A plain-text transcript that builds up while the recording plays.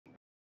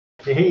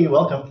Hey,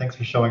 welcome. Thanks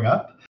for showing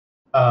up.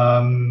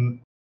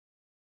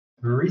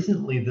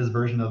 Recently, this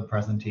version of the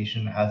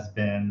presentation has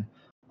been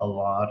a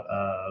lot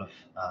of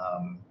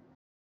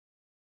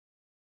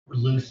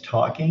loose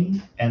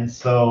talking, and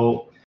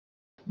so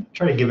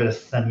try to give it a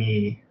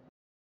semi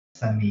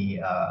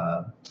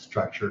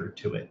structure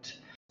to it.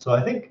 So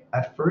I think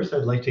at first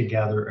I'd like to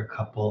gather a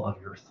couple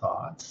of your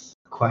thoughts,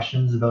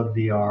 questions about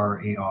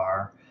VR,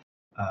 AR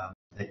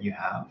that you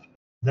have.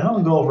 Then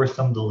I'll go over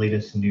some of the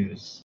latest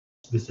news,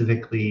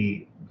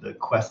 specifically the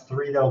Quest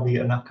 3 that will be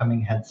an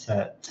upcoming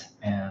headset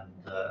and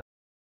the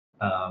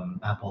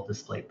Apple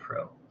Display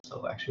Pro.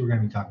 So actually, we're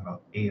going to be talking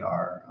about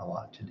AR a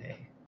lot today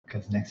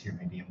because next year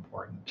may be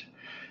important.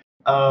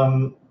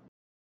 And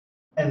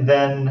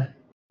then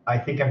I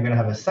think I'm going to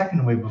have a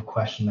second wave of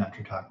questions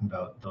after talking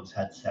about those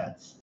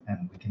headsets,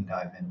 and we can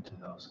dive into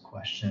those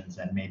questions,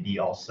 and maybe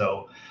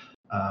also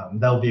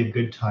that'll be a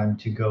good time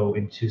to go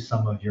into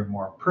some of your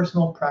more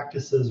personal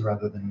practices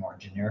rather than more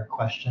generic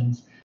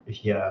questions.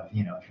 If you have,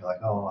 if you're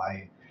like, oh,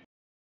 I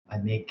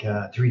make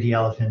 3D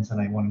elephants and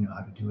I want to know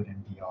how to do it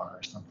in VR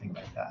or something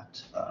like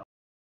that.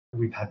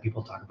 We've had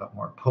people talk about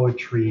more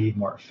poetry,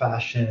 more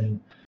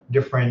fashion,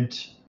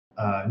 different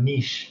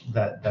niche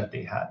that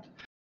they had.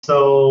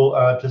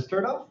 So to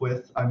start off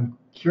with, I'm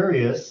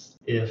curious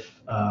if,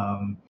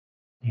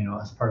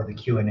 as part of the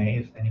Q&A,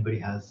 if anybody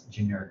has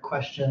generic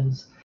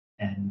questions,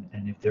 and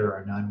if there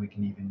are none, we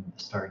can even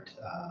start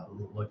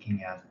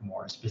looking at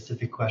more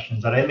specific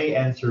questions that I may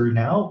answer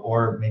now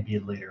or maybe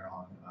later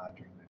on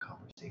during the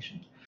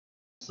conversation.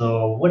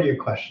 So what are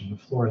your questions? The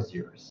floor is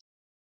yours.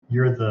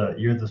 You're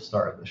the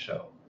star of the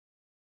show.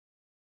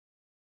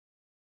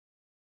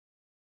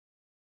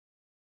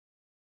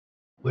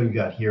 What do you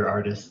got here,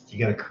 artists? You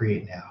got to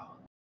create now.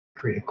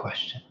 Create a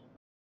question.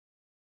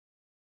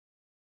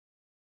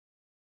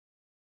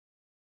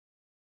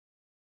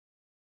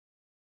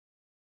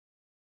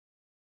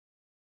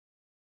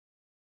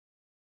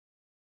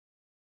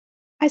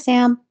 Hi,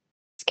 Sam.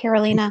 It's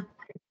Carolina.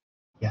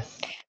 Yes.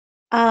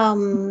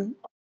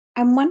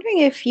 I'm wondering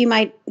if you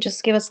might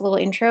just give us a little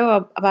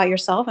intro about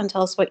yourself and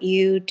tell us what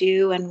you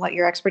do and what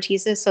your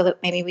expertise is, so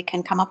that maybe we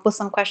can come up with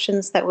some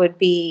questions that would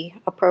be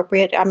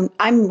appropriate.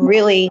 I'm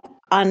really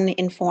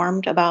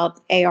uninformed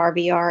about AR,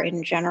 VR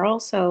in general,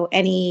 so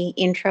any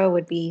intro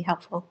would be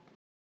helpful.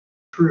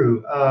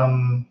 True.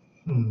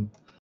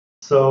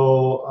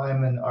 So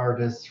I'm an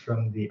artist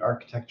from the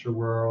architecture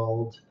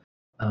world,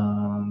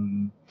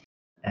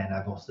 and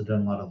I've also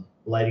done a lot of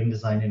lighting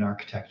design in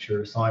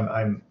architecture. So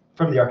I'm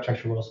from the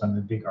architecture world, so I'm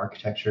a big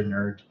architecture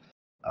nerd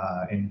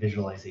in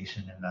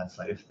visualization and that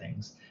side of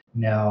things.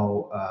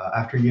 Now,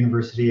 after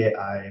university,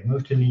 I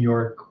moved to New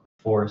York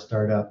for a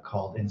startup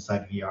called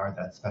Inside VR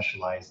that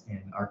specialized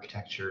in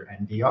architecture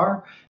and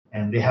VR,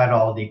 and they had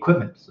all the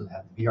equipment. So they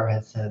had the VR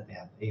headset, they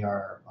had the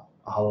AR,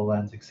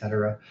 HoloLens,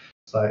 etc.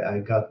 So I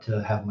got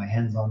to have my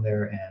hands on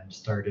there and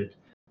started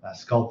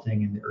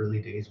sculpting in the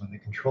early days when the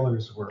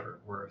controllers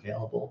were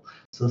available.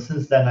 So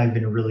since then, I've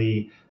been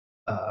really,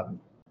 on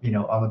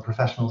the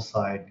professional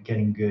side,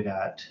 getting good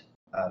at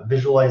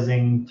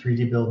visualizing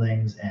 3D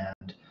buildings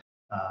and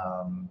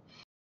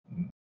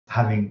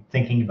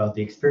thinking about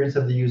the experience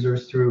of the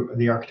users through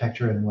the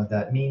architecture and what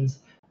that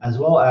means, as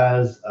well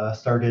as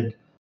started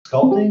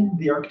sculpting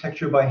the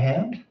architecture by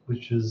hand,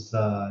 which is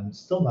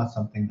still not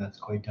something that's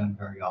quite done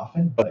very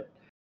often. But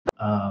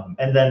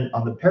and then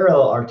on the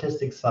parallel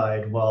artistic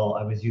side, well,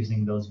 I was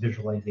using those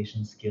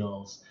visualization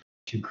skills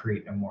to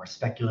create a more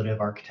speculative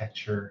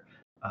architecture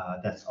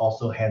that's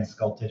also hand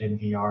sculpted in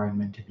VR and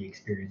meant to be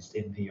experienced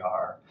in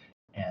VR.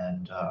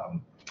 And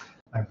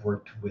I've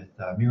worked with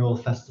Mural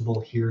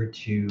Festival here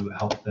to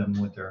help them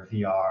with their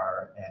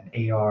VR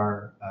and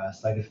AR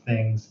side of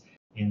things.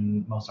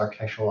 In most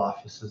architectural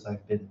offices,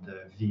 I've been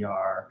the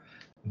VR,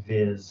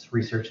 Viz,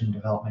 research and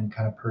development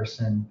kind of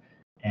person.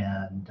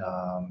 And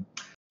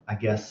I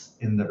guess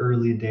in the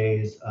early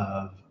days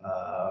of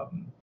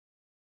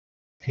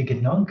Take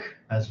It Nunk,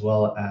 as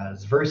well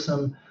as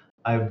Versum,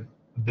 I've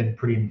been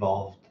pretty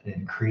involved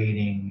in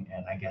creating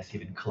and I guess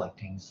even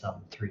collecting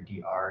some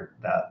 3D art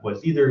that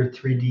was either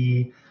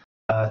 3D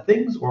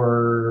things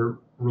or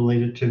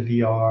related to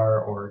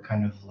VR or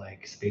kind of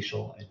like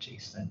spatial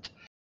adjacent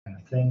kind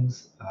of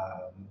things.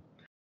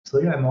 So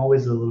yeah, I'm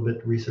always a little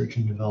bit research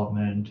and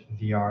development,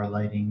 VR,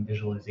 lighting,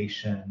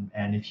 visualization.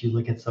 And if you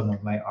look at some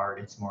of my art,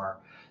 it's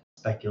more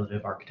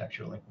speculative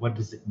architecture. Like what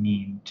does it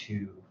mean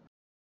to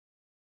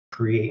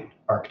create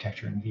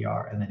architecture in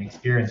VR and then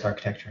experience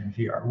architecture in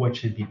VR? What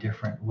should be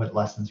different? What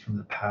lessons from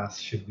the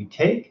past should we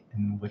take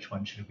and which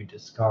one should we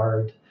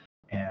discard?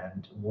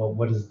 And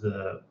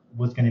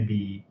what's going to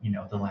be,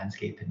 the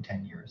landscape in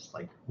 10 years?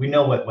 Like we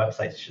know what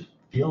websites should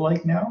feel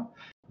like now,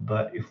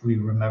 but if we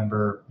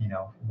remember,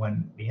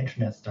 when the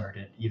internet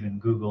started, even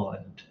Google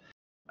and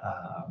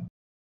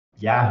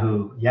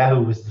Yahoo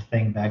was the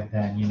thing back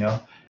then,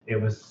 it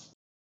was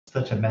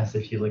such a mess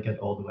if you look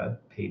at old web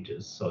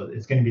pages. So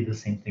it's going to be the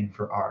same thing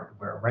for art,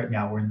 where right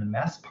now we're in the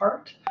mess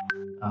part,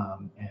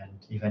 and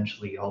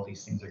eventually all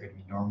these things are going to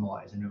be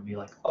normalized, and it'll be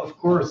like, of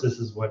course, this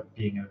is what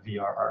being a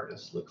VR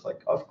artist looks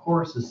like. Of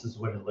course, this is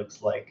what it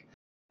looks like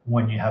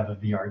when you have a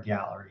VR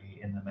gallery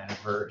in the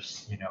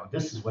metaverse.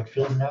 This is what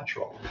feels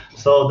natural.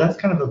 So that's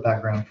kind of a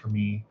background for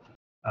me.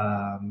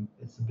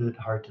 It's a bit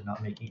hard to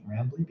not make it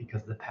rambly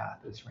because the path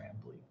is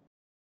rambly.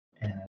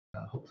 And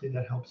hopefully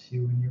that helps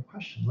you in your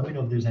question. Let me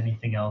know if there's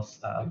anything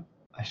else.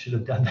 I should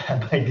have done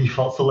that by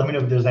default. So let me know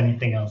if there's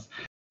anything else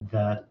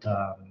that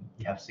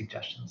you have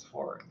suggestions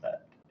for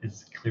that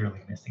is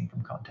clearly missing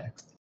from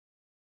context.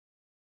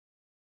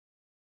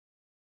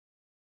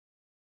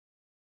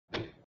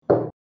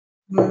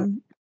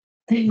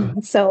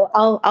 So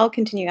I'll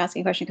continue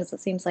asking a question because it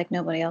seems like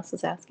nobody else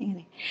is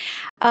asking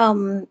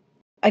any.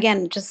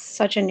 Again, just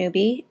such a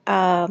newbie.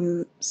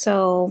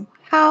 So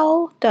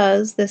how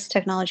does this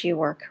technology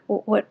work?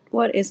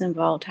 What is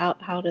involved?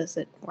 How does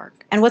it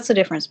work? And what's the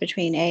difference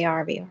between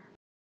AR, VR?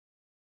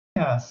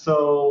 Yeah,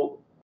 so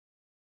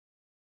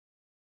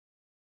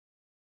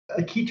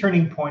a key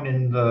turning point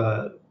in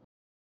the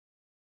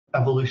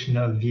evolution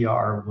of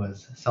VR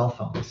was cell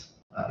phones.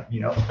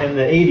 In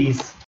the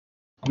 80s,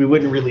 we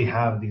wouldn't really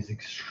have these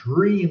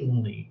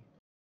extremely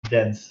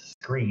dense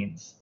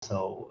screens.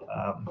 So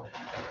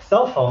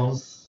cell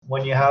phones,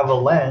 when you have a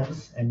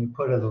lens and you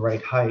put it at the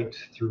right height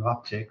through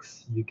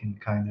optics, you can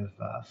kind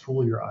of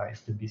fool your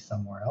eyes to be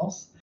somewhere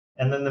else.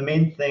 And then the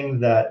main thing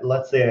that,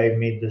 let's say I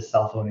made this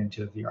cell phone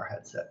into a VR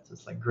headset. So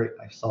it's like, great,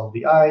 I've solved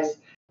the eyes.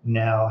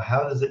 Now,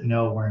 how does it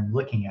know where I'm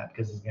looking at?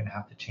 Because it's going to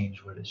have to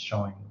change what it's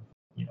showing,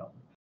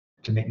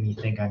 to make me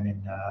think I'm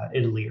in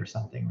Italy or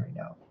something right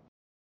now.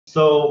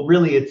 So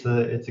really, it's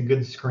a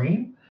good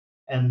screen,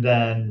 and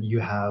then you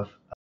have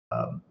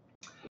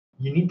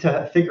you need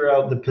to figure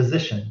out the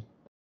position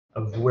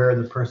of where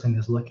the person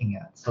is looking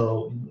at.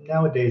 So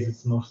nowadays,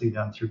 it's mostly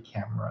done through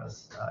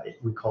cameras.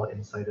 We call it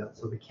inside out.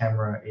 So the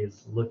camera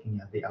is looking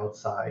at the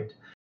outside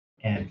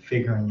and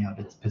figuring out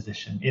its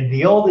position. In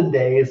the olden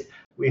days,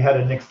 we had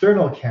an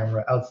external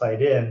camera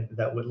outside in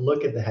that would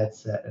look at the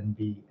headset and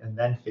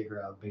then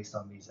figure out based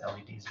on these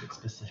LEDs with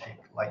specific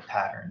light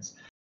patterns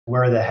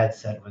where the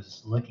headset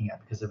was looking at,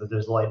 because if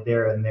there's light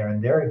there and there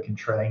and there, it can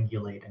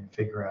triangulate and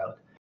figure out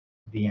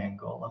the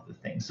angle of the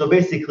thing. So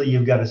basically,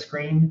 you've got a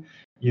screen,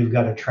 you've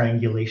got a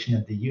triangulation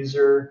of the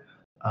user,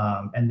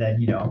 and then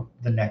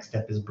the next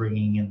step is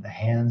bringing in the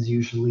hands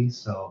usually.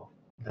 So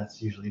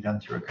that's usually done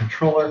through a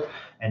controller.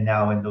 And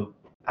now in the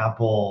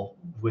Apple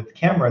with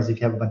cameras, if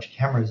you have a bunch of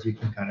cameras, you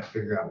can kind of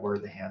figure out where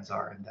the hands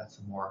are, and that's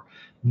a more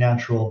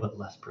natural but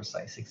less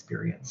precise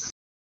experience.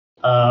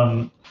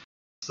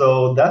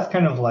 So that's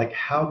kind of like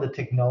how the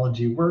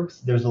technology works.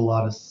 There's a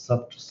lot of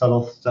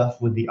subtle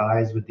stuff with the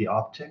eyes, with the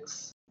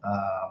optics,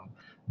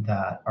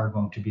 that are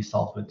going to be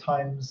solved with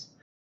time.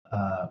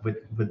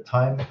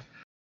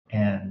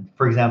 And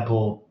for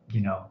example,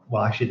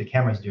 actually the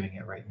camera's doing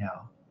it right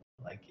now.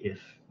 Like if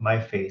my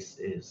face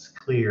is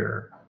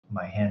clear,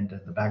 my hand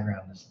and the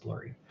background is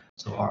blurry.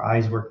 So our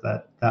eyes work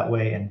that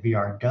way, and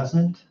VR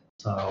doesn't.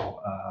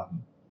 So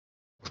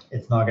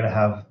it's not going to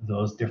have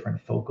those different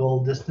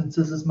focal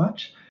distances as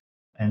much.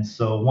 And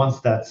so once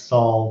that's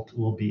solved,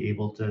 we'll be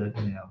able to,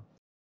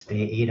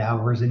 stay 8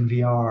 hours in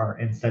VR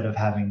instead of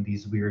having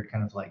these weird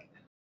kind of like,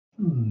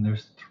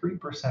 there's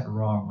 3%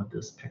 wrong with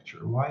this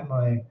picture. Why am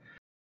I,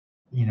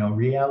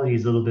 reality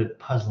is a little bit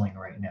puzzling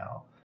right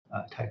now,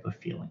 type of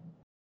feeling.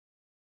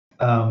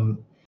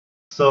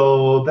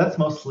 So that's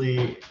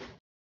mostly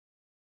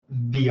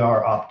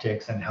VR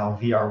optics and how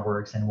VR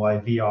works, and why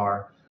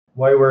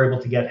we're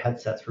able to get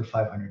headsets for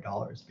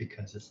 $500,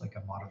 because it's like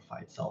a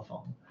modified cell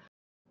phone.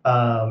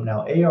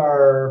 Now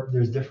AR,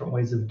 there's different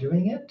ways of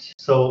doing it.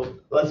 So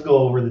let's go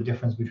over the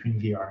difference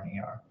between VR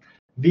and AR.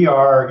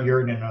 VR,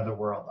 you're in another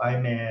world.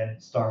 I'm in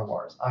Star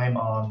Wars. I'm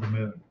on the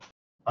moon.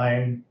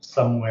 I'm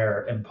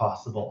somewhere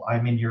impossible.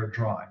 I'm in your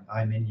drawing.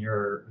 I'm in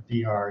your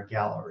VR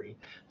gallery.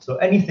 So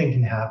anything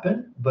can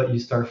happen, but you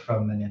start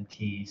from an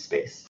empty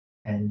space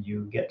and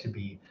you get to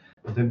be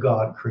the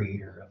God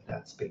creator of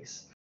that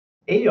space.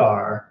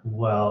 AR,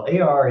 well,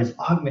 AR is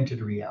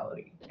augmented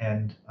reality,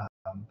 and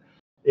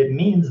it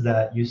means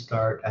that you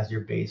start as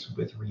your base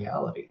with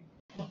reality.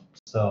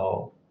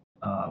 So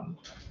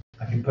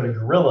I can put a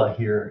gorilla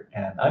here,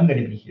 and I'm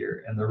going to be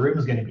here, and the room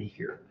is going to be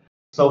here.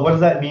 So what does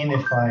that mean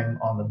if I'm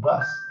on the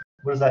bus?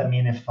 What does that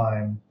mean if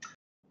I'm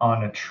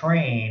on a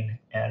train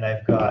and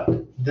I've got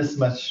this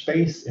much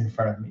space in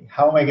front of me?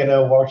 How am I going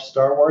to watch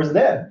Star Wars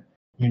then?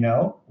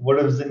 What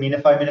does it mean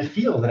if I'm in a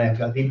field and I've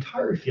got the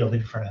entire field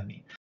in front of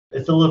me?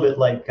 It's a little bit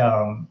like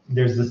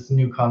there's this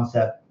new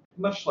concept,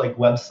 much like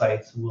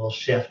websites will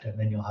shift and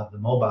then you'll have the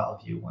mobile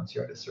view once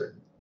you're at a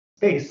certain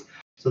space.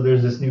 So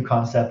there's this new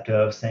concept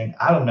of saying,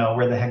 I don't know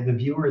where the heck the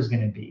viewer is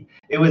going to be.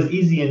 It was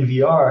easy in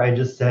VR. I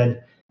just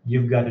said,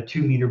 you've got a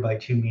 2 meter by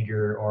 2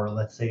 meter, or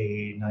let's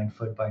say 9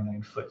 foot by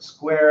 9 foot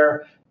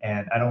square,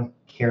 and I don't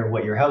care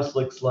what your house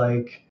looks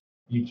like.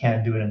 You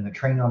can't do it in the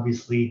train,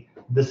 obviously.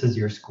 this is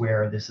your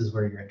square, this is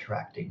where you're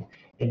interacting.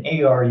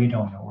 In AR, you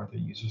don't know where the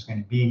user's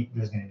going to be.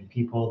 There's going to be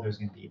people, there's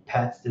going to be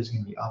pets, there's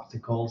going to be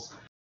obstacles.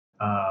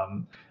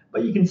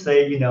 But you can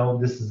say,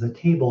 this is a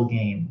table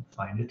game.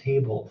 Find a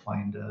table,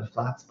 find a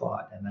flat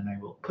spot, and then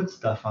I will put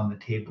stuff on the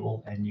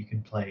table, and you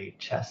can play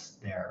chess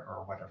there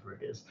or whatever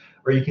it is.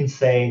 Or you can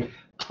say,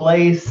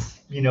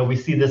 place, we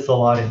see this a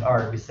lot in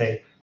art. We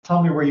say,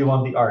 tell me where you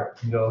want the art.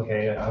 You go,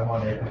 okay, I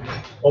want it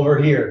over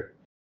here.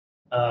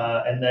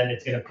 And then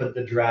it's going to put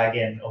the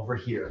dragon over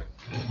here,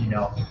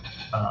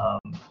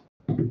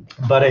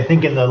 But I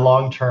think in the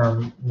long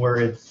term, where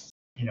it's,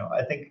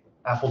 I think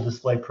Apple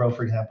Display Pro,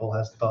 for example,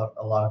 has thought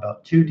a lot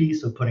about 2D,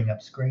 so putting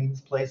up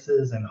screens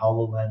places, and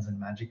HoloLens and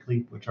Magic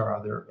Leap, which are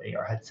other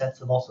AR headsets,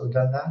 have also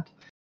done that.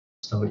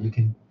 So you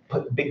can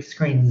put big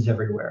screens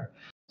everywhere.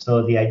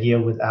 So the idea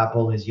with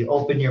Apple is you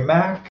open your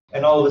Mac,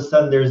 and all of a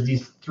sudden there's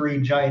these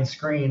 3 giant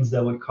screens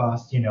that would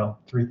cost,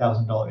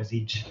 $3,000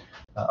 each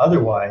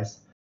otherwise,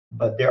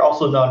 but they're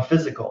also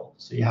non-physical.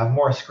 So you have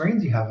more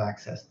screens you have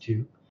access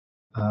to,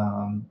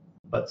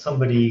 but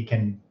somebody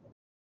can,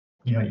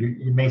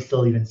 you may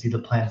still even see the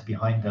plants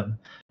behind them,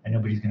 and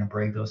nobody's going to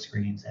break those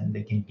screens, and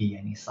they can be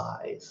any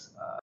size.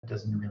 It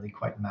doesn't really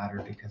quite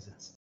matter because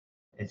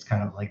it's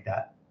kind of like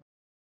that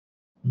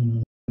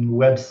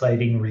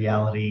websiting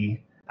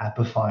reality,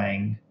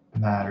 appifying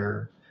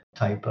matter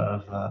type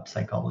of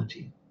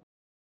psychology.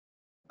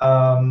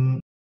 So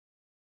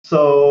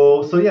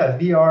yeah,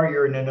 VR,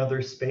 you're in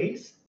another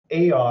space.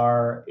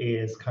 AR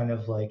is kind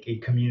of like a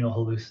communal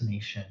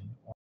hallucination,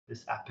 or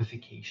this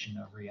appification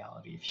of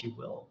reality, if you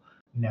will.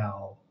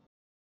 Now,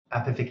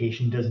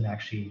 appification doesn't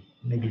actually,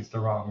 maybe it's the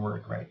wrong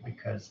word, right?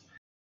 Because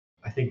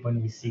I think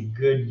when we see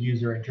good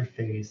user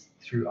interface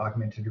through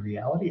augmented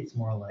reality, it's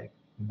more like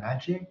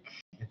magic,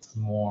 it's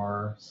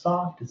more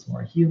soft, it's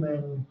more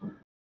human.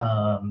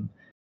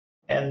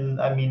 And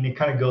I mean, it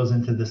kind of goes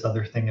into this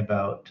other thing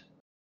about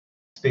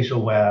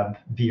spatial web,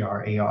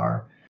 VR,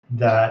 AR,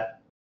 that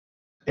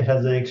it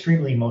has an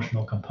extremely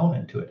emotional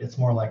component to it. It's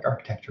more like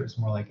architecture, it's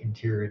more like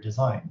interior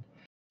design.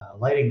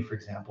 Lighting, for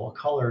example,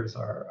 colors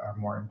are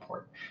more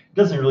important. It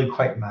doesn't really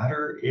quite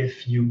matter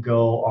if you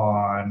go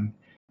on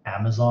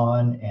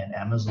Amazon, and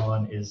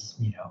Amazon is,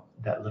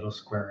 that little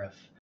square of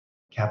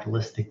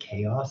capitalistic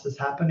chaos is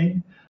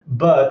happening.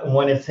 But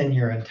when it's in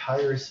your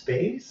entire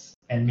space,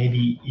 and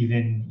maybe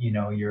even,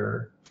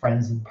 your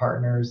friends and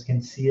partners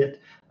can see it.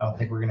 I don't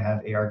think we're going to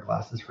have AR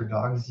glasses for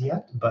dogs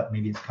yet, but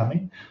maybe it's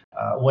coming.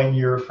 When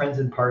your friends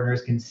and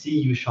partners can see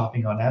you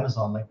shopping on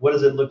Amazon, like, what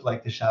does it look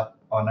like to shop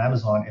on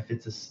Amazon if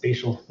it's a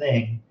spatial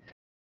thing?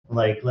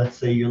 Like, let's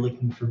say you're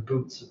looking for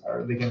boots.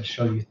 Are they going to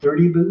show you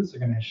 30 boots?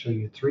 They're going to show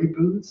you 3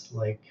 boots?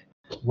 Like,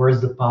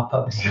 where's the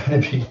pop-up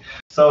going to be?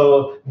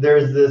 So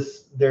there's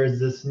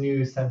this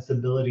new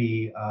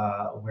sensibility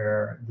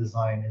where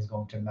design is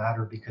going to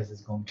matter because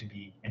it's going to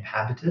be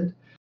inhabited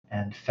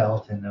and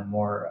felt in a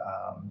more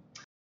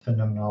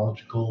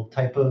phenomenological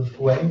type of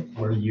way,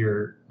 where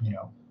you're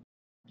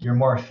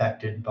more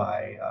affected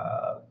by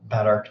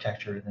bad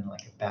architecture than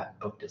like a bad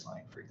book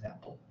design, for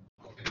example.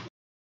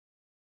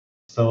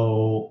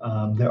 So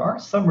there are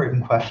some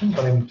written questions,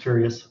 but I'm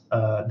curious,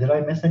 did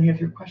I miss any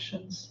of your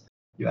questions?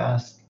 You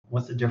asked,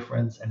 what's the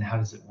difference and how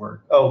does it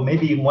work? Oh,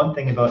 maybe one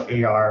thing about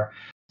AR.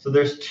 So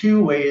there's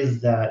 2 ways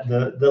that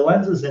the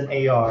lenses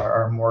in AR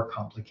are more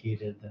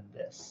complicated than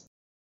this.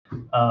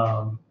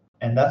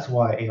 And that's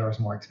why AR is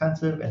more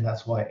expensive, and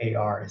that's why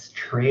AR is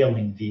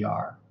trailing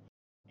VR.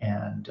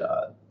 And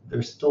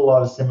there's still a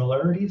lot of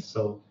similarities.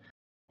 So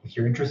if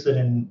you're interested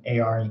in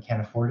AR and you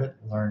can't afford it,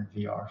 learn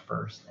VR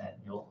first, and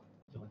you'll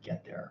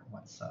get there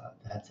once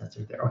the headsets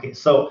are there. Okay,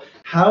 so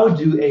how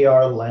do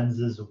AR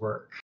lenses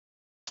work?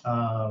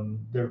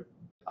 They're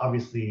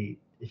obviously,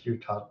 if you're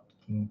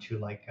talking to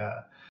like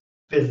a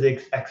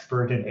physics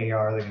expert in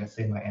AR, they're going to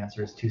say my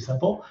answer is too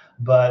simple.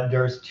 But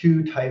there's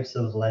 2 types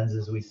of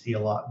lenses we see a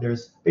lot.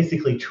 There's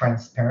basically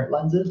transparent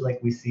lenses, like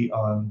we see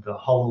on the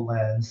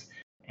HoloLens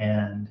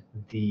and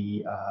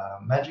the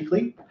Magic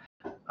Leap.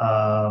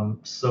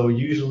 So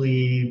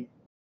usually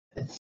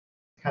it's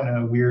kind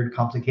of weird,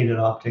 complicated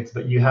optics,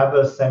 but you have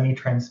a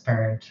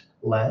semi-transparent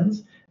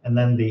lens, and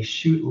then they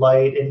shoot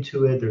light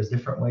into it. There's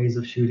different ways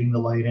of shooting the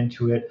light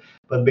into it,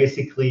 but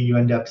basically you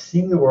end up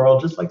seeing the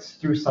world just like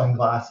through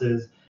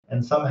sunglasses,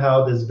 and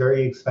somehow this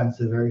very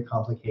expensive, very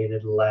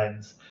complicated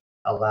lens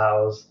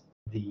allows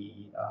the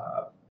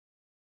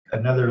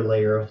another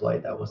layer of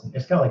light that wasn't,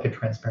 it's kind of like a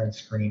transparent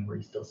screen where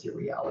you still see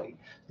reality.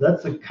 So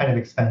that's a kind of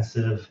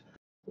expensive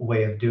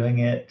way of doing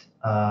it.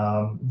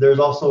 There's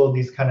also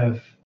these kind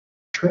of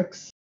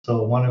tricks.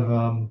 So one of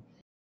them,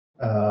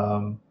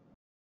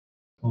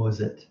 what was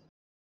it?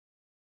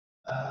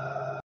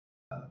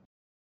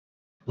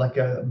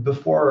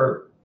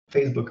 Before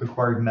Facebook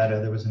acquired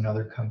Meta, there was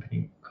another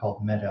company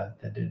called Meta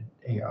that did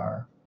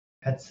AR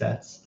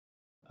headsets.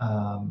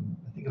 I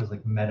think it was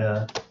like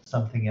Meta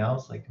something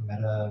else, like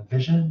Meta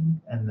Vision,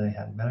 and they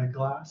had Meta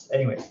Glass.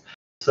 Anyways,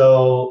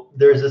 so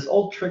there's this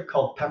old trick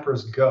called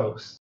Pepper's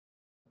Ghost,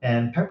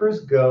 and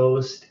Pepper's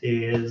Ghost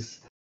has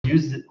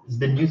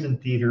been used in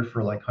theater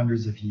for like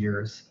hundreds of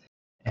years.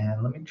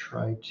 And let me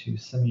try to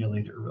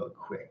simulate it real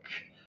quick.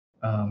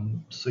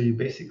 So you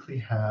basically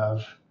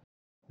have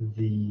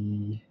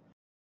the,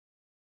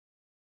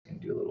 I'm gonna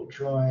do a little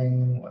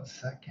drawing, 1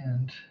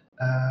 second.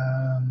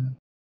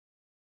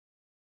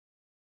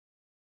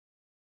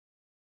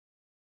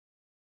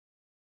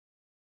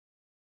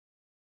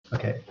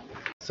 Okay,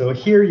 so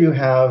here you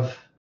have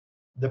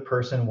the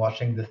person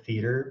watching the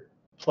theater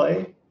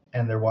play,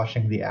 and they're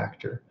watching the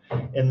actor.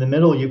 In the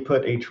middle, you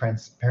put a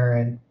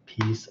transparent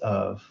piece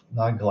of,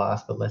 not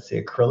glass, but let's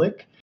say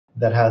acrylic,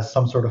 that has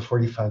some sort of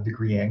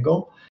 45-degree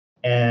angle.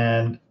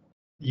 And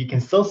you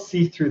can still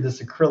see through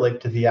this acrylic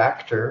to the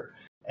actor.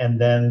 And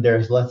then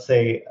there's, let's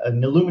say,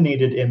 an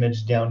illuminated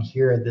image down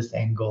here at this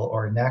angle,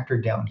 or an actor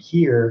down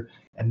here,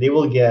 and they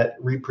will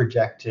get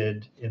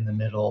reprojected in the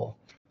middle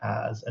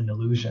as an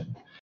illusion.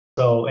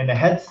 So in a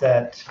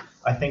headset,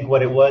 I think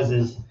what it was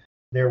is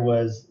there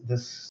was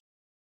this,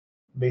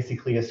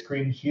 basically a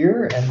screen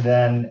here, and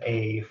then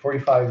a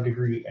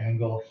 45-degree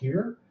angle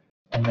here.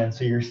 And then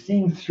so you're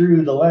seeing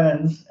through the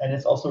lens, and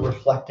it's also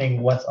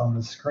reflecting what's on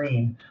the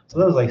screen. So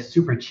that was like a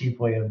super cheap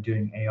way of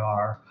doing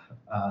AR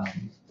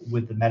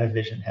with the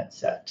Metavision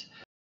headset.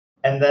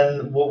 And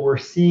then what we're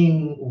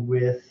seeing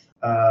with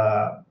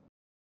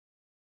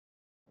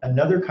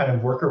another kind of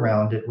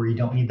workaround it, where you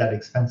don't need that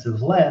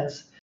expensive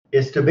lens,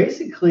 is to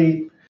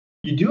basically,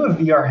 you do a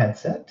VR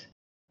headset,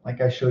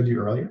 like I showed you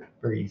earlier,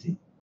 very easy.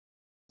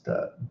 Just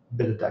a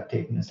bit of duct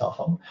tape and a cell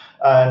phone.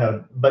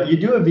 No, but you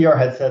do a VR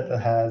headset that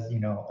has,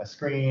 a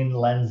screen,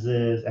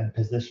 lenses, and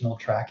positional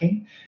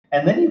tracking.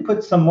 And then you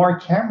put some more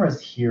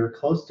cameras here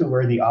close to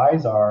where the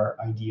eyes are,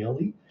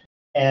 ideally.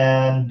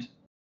 And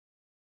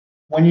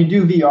when you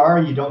do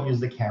VR, you don't use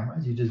the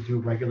cameras, you just do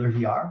regular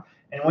VR.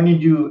 And when you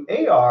do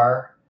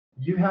AR,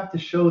 you have to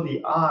show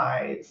the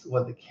eyes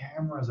what the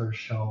cameras are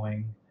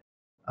showing.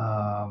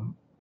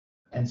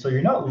 And so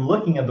you're not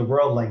looking at the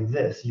world like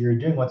this. You're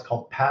doing what's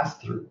called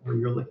pass-through, where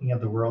you're looking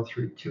at the world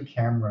through two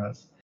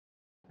cameras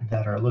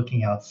that are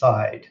looking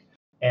outside.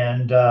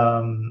 And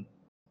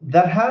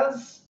that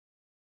has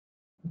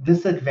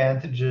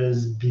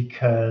disadvantages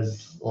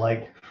because,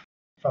 like,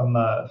 from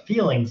a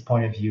feelings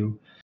point of view,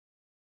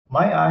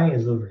 my eye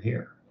is over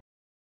here.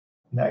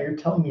 Now you're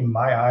telling me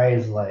my eye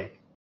is like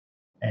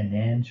an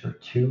inch or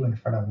two in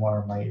front of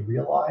where my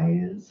real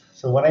eye is.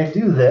 So when I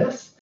do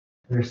this,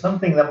 there's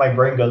something that my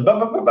brain goes,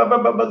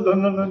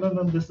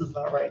 no, this is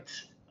not right.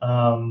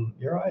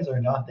 Your eyes are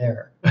not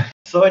there.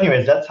 So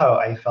anyways, that's how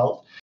I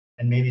felt.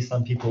 And maybe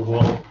some people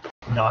will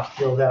not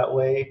feel that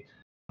way.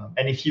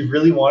 And if you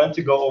really wanted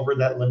to go over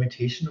that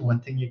limitation, one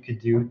thing you could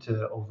do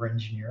to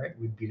over-engineer it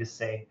would be to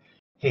say,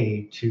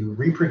 hey, to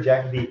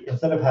reproject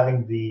instead of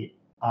having the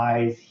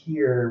eyes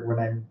here when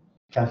I'm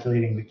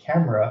calculating the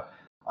camera,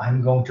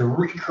 I'm going to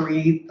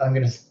recreate, I'm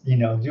going to,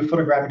 do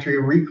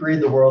photogrammetry,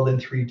 recreate the world in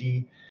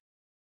 3D,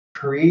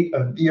 create a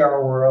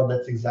VR world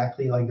that's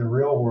exactly like the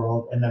real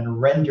world, and then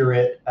render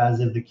it as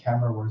if the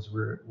camera was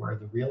where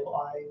the real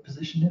eye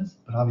position is.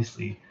 But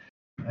obviously,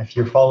 if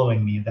you're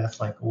following me, that's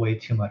like way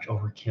too much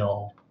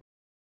overkill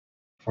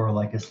for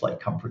like a slight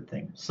comfort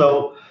thing.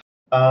 So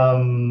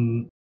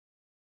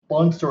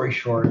long story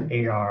short,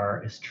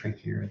 AR is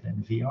trickier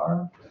than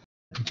VR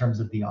in terms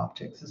of the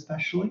optics,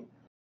 especially.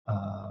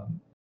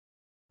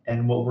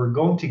 And what we're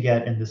going to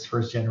get in this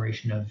first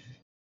generation of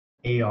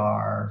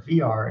AR,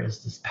 VR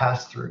is this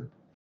pass-through.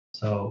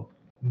 So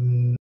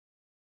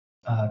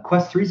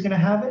Quest 3 is going to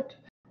have it,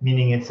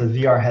 meaning it's a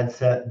VR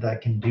headset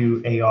that can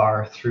do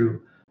AR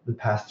through the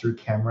pass-through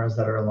cameras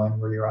that are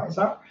aligned where your eyes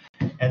are.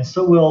 And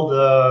so will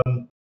the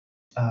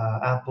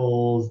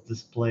Apple's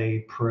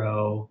Display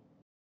Pro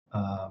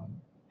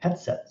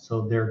headset.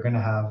 So they're going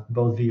to have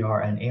both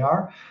VR and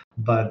AR.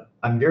 But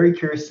I'm very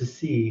curious to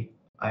see.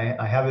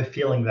 I have a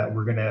feeling that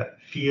we're going to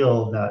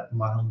feel that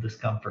mild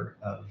discomfort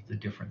of the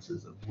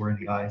differences of where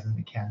the eyes and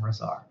the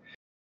cameras are.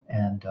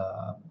 And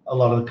a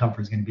lot of the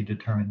comfort is going to be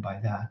determined by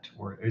that,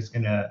 or it's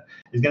going to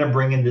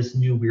bring in this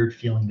new weird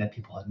feeling that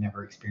people had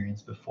never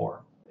experienced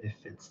before if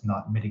it's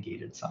not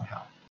mitigated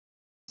somehow.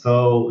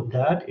 So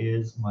that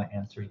is my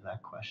answer to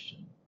that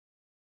question.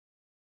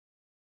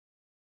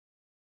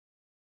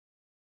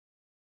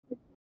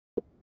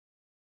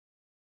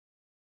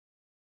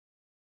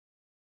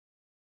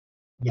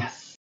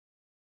 Yes.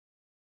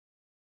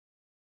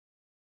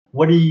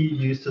 What do you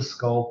use to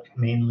sculpt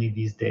mainly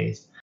these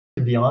days?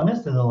 To be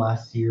honest, in the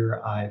last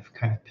year, I've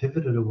kind of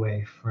pivoted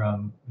away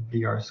from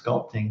VR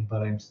sculpting,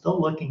 but I'm still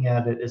looking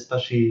at it,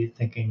 especially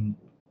thinking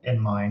in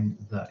mind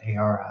the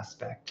AR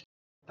aspect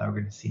that we're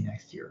going to see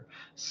next year.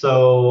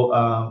 So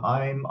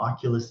I'm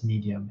Oculus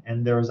Medium,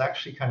 and there was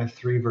actually kind of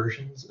three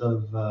versions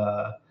of,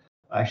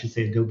 I should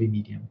say, Adobe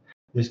Medium.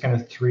 There's kind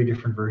of three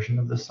different versions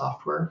of the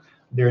software.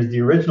 There's the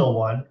original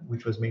one,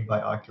 which was made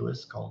by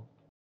Oculus, called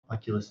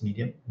Oculus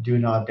Medium. Do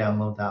not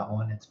download that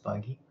one, it's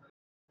buggy.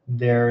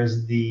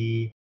 There's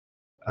the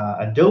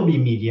Adobe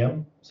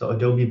Medium. So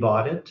Adobe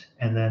bought it,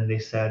 and then they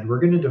said, we're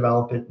going to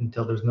develop it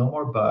until there's no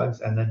more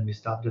bugs, and then we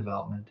stopped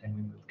development and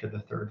we moved to the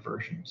third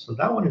version. So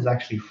that one is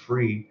actually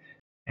free,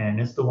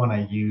 and it's the one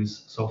I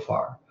use so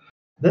far.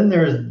 Then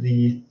there's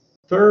the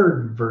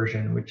third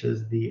version, which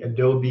is the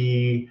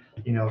Adobe,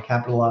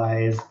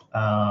 capitalized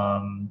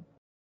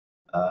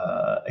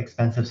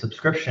expensive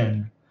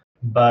subscription,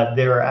 but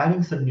they're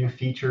adding some new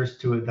features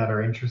to it that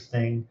are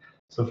interesting.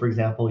 So for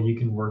example, you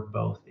can work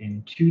both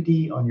in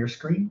 2D on your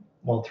screen,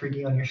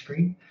 3D on your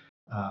screen,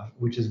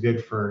 which is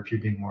good for if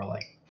you're doing more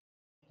like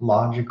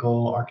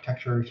logical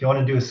architecture. If you want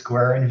to do a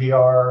square in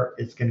VR,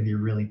 it's going to be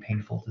really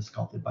painful to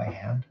sculpt it by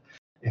hand,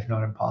 if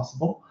not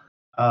impossible.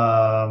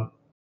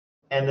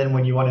 And then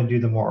when you want to do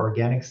the more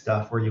organic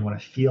stuff where you want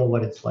to feel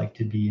what it's like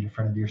to be in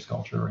front of your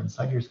sculpture or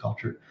inside your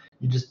sculpture,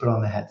 you just put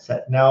on the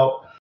headset.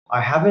 Now,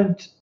 I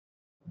haven't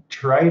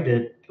tried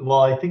it. Well,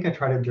 I think I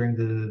tried it during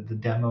the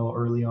demo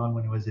early on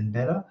when it was in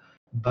beta,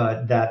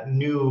 but that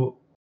new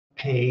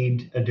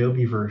paid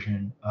Adobe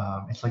version,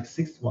 it's like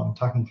I'm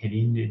talking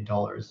Canadian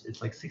dollars.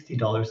 It's like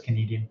 $60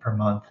 Canadian per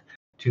month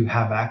to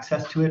have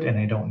access to it, and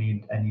I don't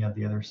need any of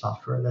the other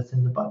software that's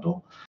in the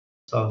bundle.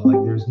 So I was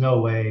like, there's no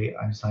way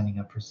I'm signing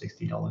up for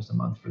 $60 a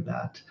month for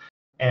that.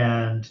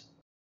 And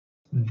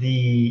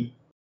I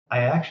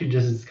actually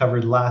just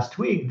discovered last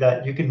week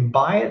that you can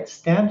buy it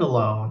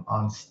standalone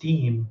on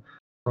Steam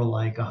for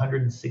like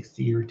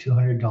 $160 or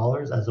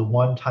 $200 as a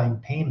one-time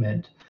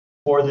payment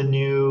for the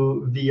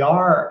new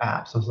VR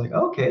app. So I was like,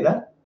 okay,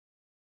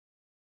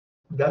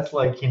 that's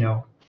like,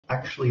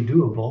 actually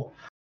doable.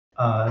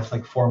 It's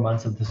like 4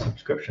 months of the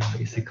subscription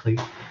basically.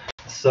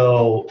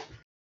 So,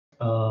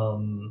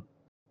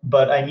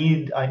 but I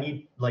need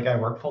like I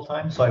work full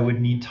time, so I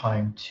would need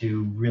time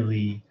to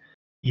really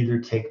either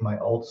take my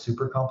old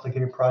super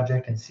complicated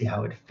project and see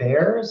how it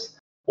fares,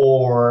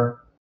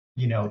 or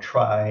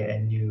try a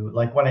new,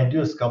 like when I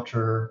do a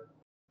sculpture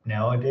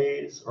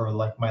nowadays, or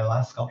like my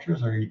last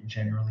sculptures are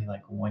generally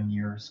like 1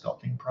 year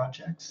sculpting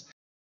projects.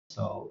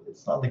 So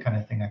it's not the kind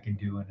of thing I can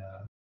do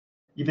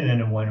even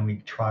in a 1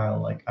 week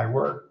trial. Like I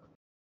work,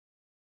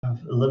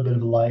 have a little bit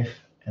of a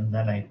life, and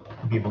then I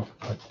be able to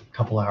put a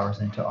couple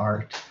hours into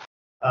art.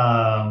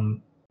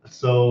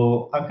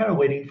 So I'm kind of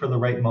waiting for the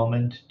right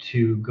moment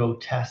to go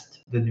test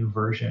the new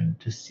version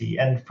to see.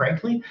 And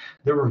frankly,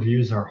 the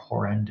reviews are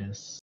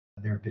horrendous.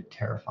 They're a bit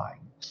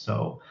terrifying.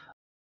 So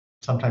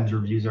sometimes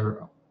reviews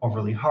are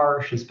overly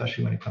harsh,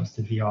 especially when it comes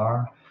to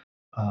VR.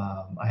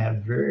 I have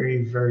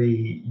very,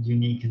 very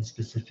unique and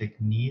specific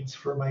needs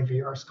for my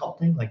VR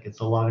sculpting. Like it's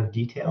a lot of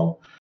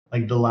detail.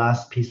 Like the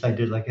last piece I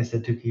did, like I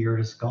said, took a year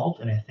to sculpt,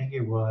 and I think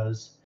it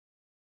was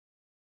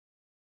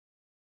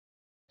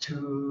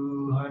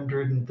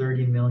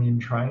 230 million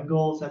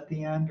triangles at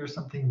the end or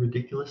something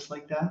ridiculous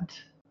like that.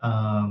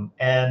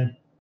 And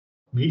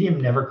Medium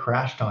never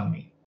crashed on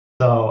me.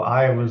 So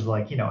I was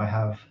like, I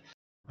have,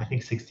 I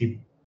think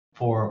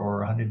 64 or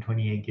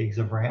 128 gigs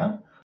of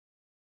RAM,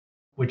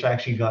 which I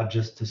actually got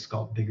just to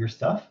sculpt bigger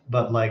stuff.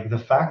 But like the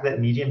fact that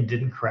Medium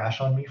didn't crash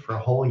on me for a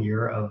whole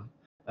year of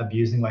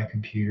abusing my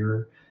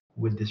computer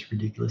with this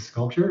ridiculous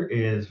sculpture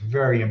is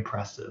very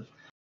impressive.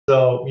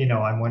 So,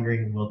 I'm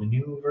wondering, will the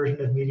new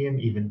version of Medium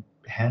even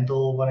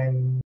handle what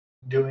I'm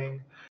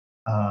doing?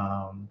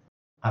 I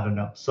don't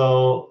know.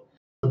 So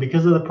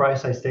because of the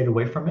price, I stayed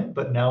away from it.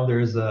 But now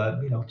there's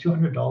a,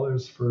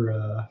 $200 for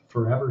a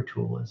Forever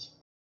tool.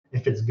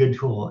 If it's a good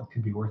tool, it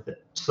could be worth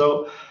it.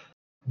 So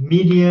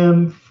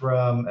Medium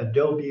from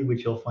Adobe,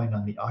 which you'll find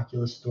on the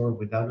Oculus store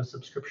without a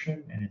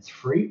subscription, and it's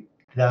free.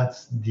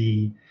 That's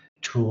the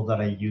tool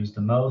that I use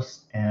the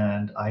most.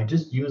 And I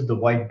just use the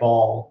white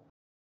ball.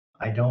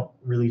 I don't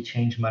really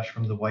change much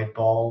from the white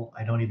ball.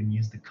 I don't even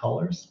use the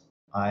colors.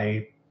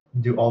 I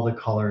do all the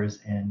colors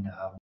in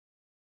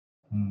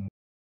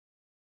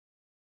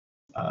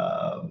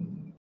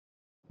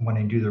when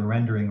I do the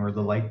rendering or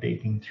the light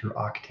baking through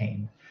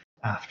Octane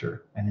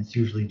after, and it's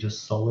usually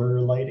just solar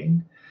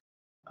lighting.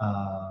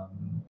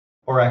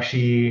 Or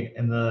actually,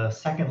 in the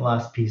second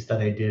last piece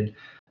that I did,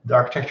 the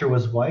architecture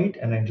was white,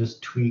 and I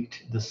just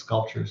tweaked the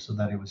sculpture so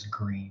that it was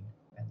green.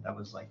 And that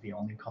was like the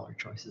only color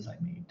choices I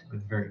made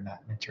with very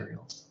matte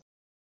materials.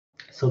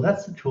 So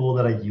that's the tool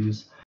that I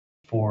use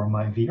for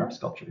my VR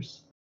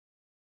sculptures.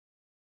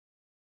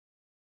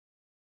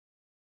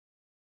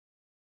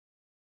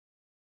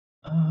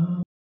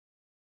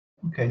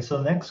 Okay,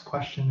 so next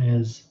question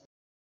is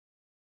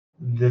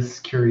this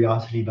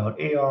curiosity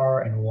about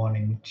AR and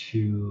wanting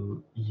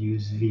to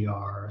use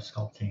VR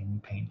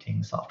sculpting,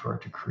 painting software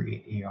to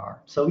create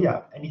AR. So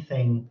yeah,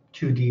 anything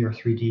 2D or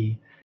 3D,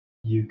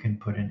 you can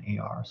put in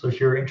AR. So if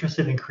you're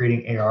interested in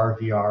creating AR,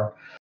 VR,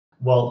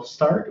 well,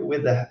 start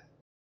with the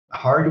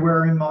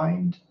hardware in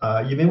mind.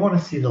 You may want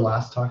to see the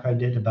last talk I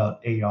did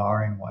about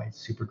AR and why it's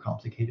super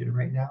complicated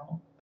right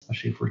now,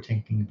 especially if we're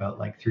thinking about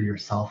like through your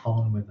cell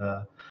phone with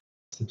a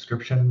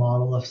subscription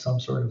model of some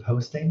sort of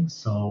hosting.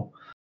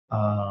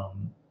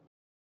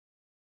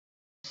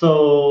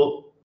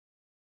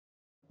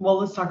 Well,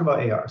 let's talk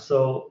about AR.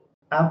 So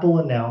Apple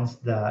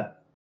announced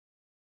that,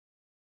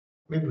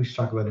 maybe we should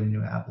talk about the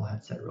new Apple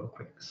headset real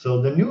quick.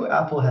 So the new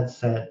Apple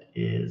headset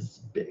is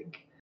big.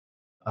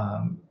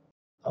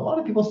 A lot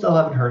of people still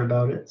haven't heard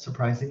about it,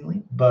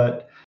 surprisingly.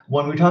 But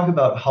when we talk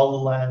about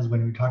HoloLens,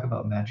 when we talk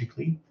about Magic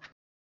Leap,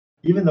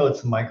 even though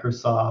it's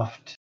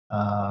Microsoft,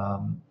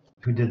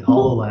 who did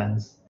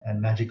HoloLens,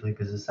 and Magic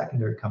Leap is a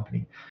secondary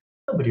company.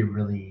 Nobody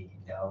really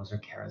knows or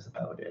cares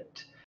about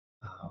it.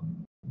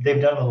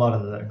 They've done a lot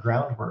of the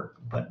groundwork,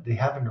 but they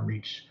haven't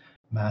reached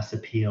mass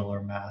appeal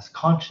or mass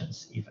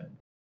conscience even.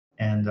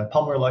 And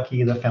Palmer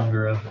Luckey, the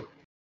founder of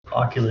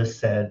Oculus,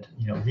 said,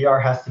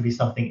 VR has to be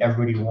something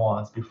everybody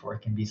wants before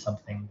it can be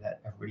something that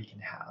everybody can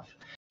have.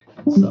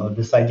 So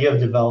this idea of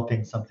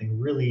developing something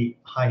really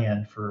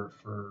high-end for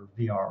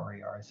VR or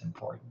AR is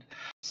important.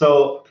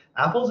 So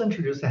Apple's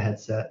introduced a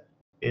headset.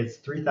 It's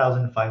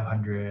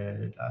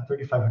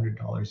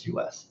 $3,500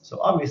 US. So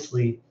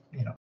obviously,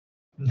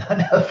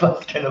 none of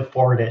us can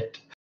afford it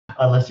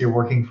unless you're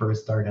working for a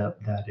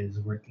startup that is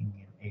working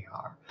in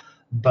AR.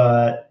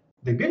 But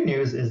the good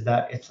news is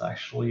that it's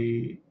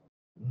actually,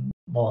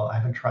 well, I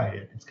haven't tried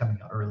it. It's coming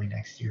out early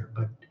next year,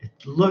 but it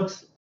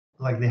looks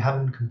like they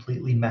haven't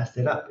completely messed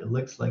it up. It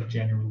looks like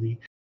generally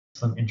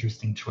some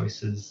interesting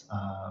choices,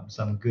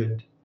 some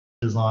good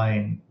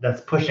design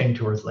that's pushing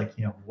towards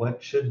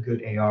what should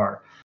good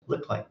AR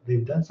look like.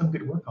 They've done some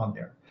good work on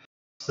there.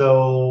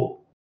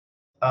 So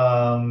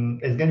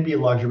it's going to be a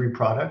luxury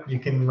product. You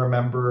can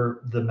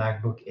remember the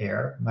MacBook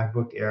Air.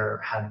 MacBook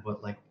Air had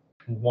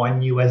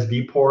one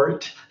USB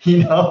port,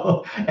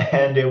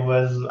 and it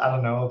was, I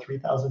don't know,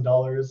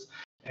 $3,000.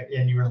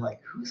 And you were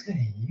like, who's going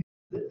to use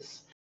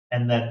this?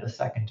 And then the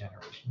second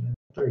generation, and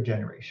the third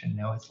generation,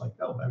 now it's like,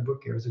 oh,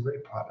 MacBook Air is a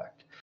great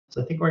product.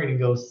 So I think we're going to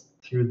go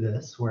through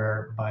this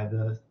where by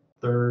the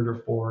third or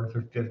fourth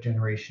or fifth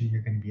generation,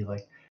 you're going to be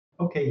like,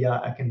 okay, yeah,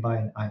 I can buy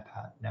an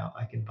iPad now.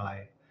 I can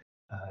buy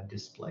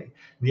display.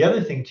 The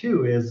other thing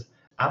too is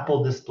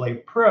Apple Display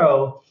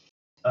Pro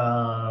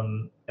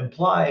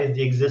implies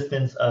the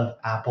existence of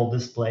Apple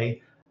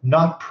Display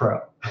not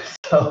Pro,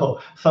 so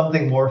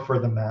something more for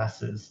the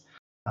masses.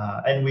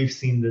 And we've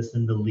seen this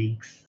in the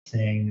leaks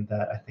saying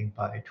that I think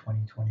by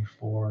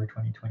 2024,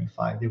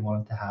 2025, they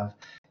wanted to have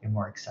a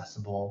more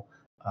accessible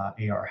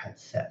AR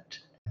headset.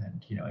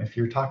 And if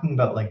you're talking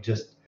about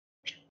just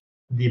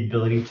the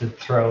ability to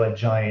throw a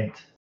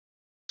giant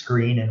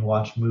screen and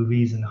watch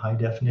movies in high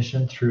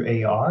definition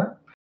through AR,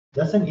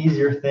 that's an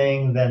easier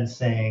thing than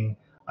saying,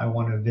 I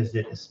want to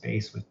visit a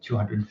space with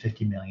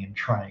 250 million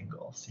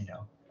triangles.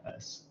 A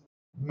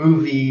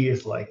movie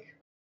is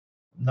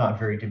not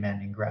very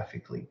demanding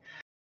graphically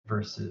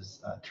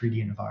versus a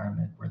 3D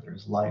environment where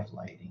there's live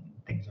lighting,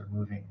 things are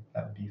moving.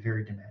 That would be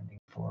very demanding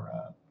for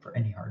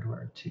any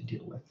hardware to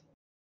deal with.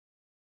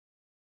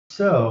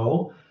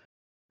 So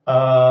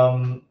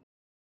I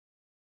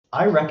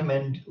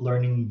recommend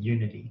learning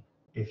Unity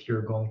if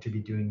you're going to be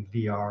doing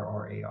VR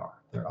or AR.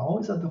 They're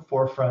always at the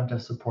forefront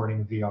of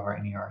supporting VR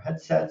and AR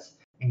headsets,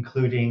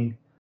 including,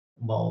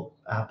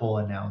 Apple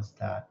announced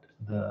that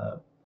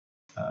the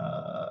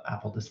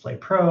Apple Display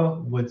Pro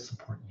would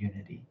support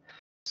Unity.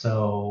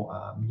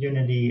 So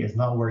Unity is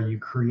not where you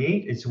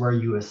create, it's where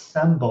you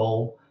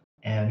assemble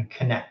and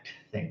connect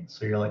things.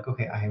 So you're like,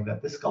 okay, I have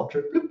got this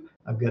sculpture, bloop,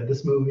 I've got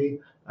this movie,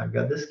 I've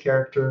got this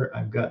character,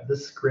 I've got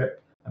this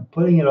script, I'm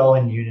putting it all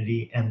in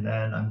Unity, and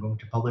then I'm going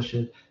to publish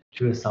it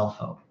to a cell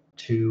phone,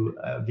 to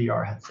a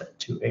VR headset,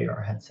 to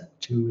AR headset,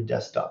 to a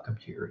desktop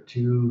computer,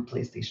 to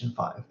PlayStation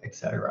 5,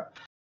 etc.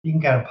 You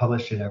can kind of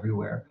publish it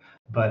everywhere,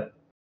 but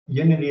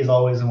Unity is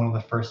always one of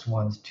the first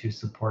ones to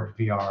support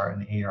VR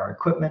and AR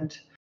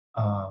equipment,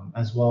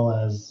 as well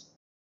as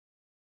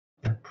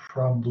they're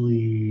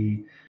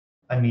probably,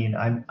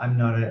 I'm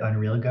not an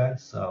Unreal guy,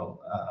 so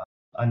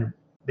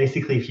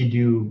basically if you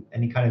do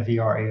any kind of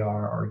VR,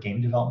 AR, or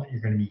game development, you're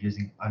going to be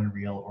using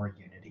Unreal or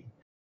Unity.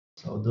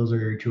 So those are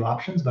your two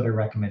options, but I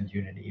recommend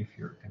Unity if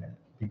you're going to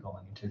be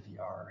going into VR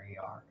or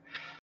AR.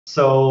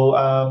 So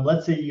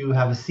let's say you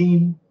have a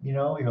scene,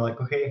 you're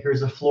like, okay,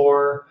 here's a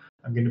floor.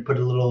 I'm going to put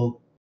a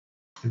little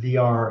VR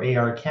or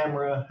AR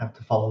camera, have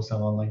to follow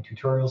some online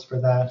tutorials for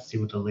that, see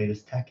what the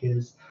latest tech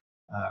is,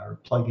 or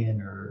plug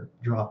in or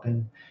drop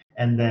in.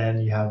 And then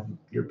you have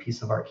your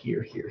piece of art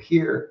here, here,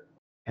 here.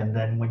 And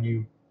then when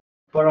you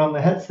put on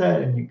the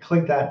headset and you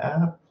click that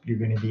app, you're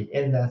going to be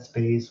in that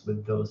space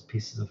with those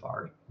pieces of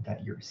art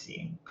that you're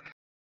seeing.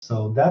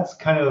 So that's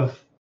kind of,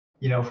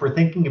 if we're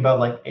thinking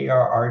about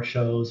AR art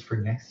shows for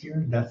next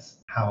year, that's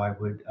how I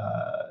would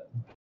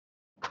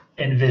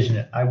envision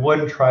it. I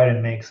wouldn't try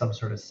to make some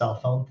sort of cell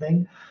phone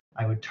thing.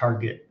 I would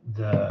target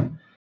the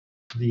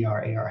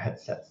VR, AR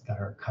headsets that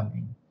are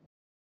coming.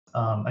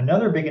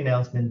 Another big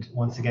announcement,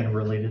 once again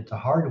related to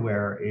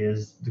hardware,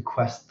 is the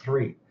Quest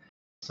 3.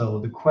 So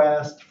the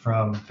Quest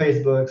from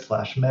Facebook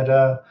 /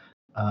 Meta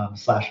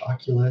 /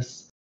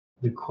 Oculus.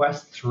 The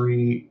Quest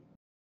 3,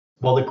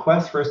 the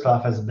Quest first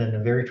off has been a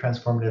very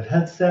transformative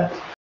headset.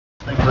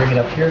 Let me bring it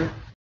up here.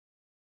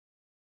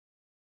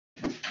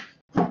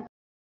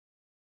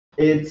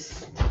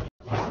 It's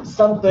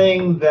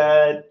something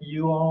that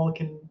you all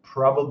can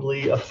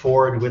probably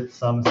afford with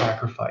some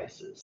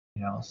sacrifices.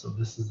 So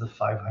this is a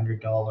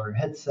 $500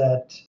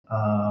 headset,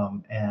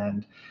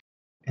 and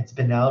it's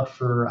been out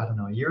for, I don't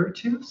know, a year or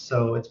two.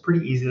 So it's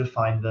pretty easy to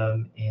find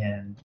them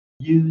and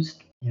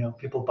used.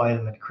 People buy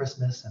them at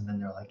Christmas and then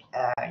they're like,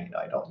 I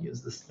don't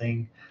use this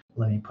thing.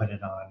 Let me put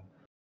it on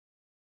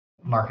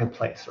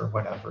marketplace or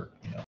whatever,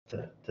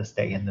 to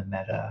stay in the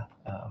meta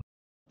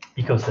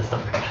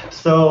ecosystem.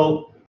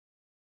 So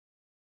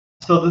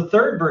the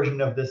third version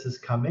of this is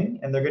coming,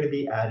 and they're going to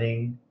be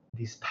adding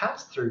these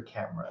pass-through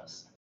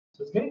cameras.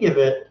 So it's going to give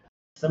it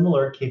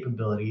similar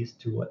capabilities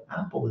to what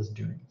Apple is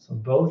doing. So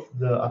both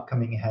the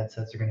upcoming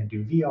headsets are going to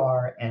do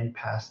VR and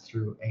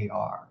pass-through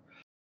AR.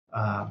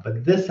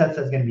 But this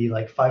headset is going to be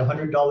like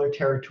 $500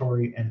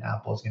 territory, and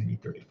Apple is going to be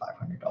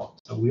 $3,500.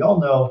 So we all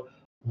know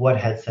what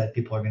headset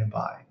people are going to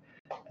buy.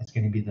 It's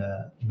going to be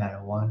the Meta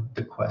one,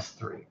 the Quest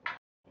 3.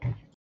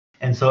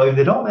 And so if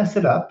they don't mess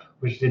it up,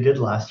 which they did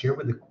last year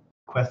with the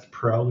Quest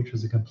Pro, which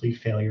was a complete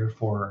failure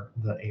for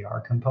the AR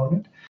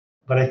component,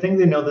 but I think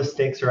they know the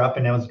stakes are up,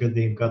 and now it's good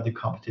they've got the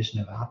competition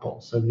of Apple.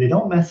 So if they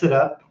don't mess it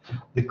up,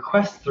 the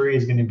Quest 3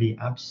 is going to be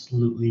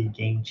absolutely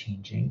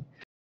game-changing.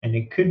 And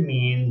it could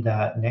mean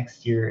that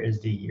next year is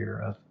the year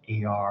of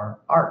AR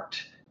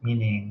art,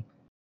 meaning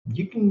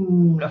you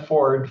can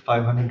afford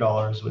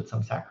 $500 with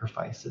some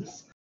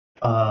sacrifices.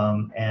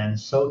 And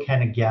so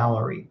can a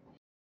gallery.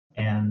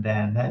 And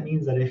then that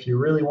means that if you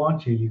really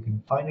want to, you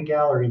can find a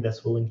gallery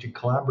that's willing to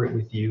collaborate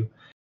with you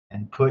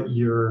and put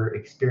your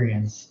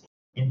experience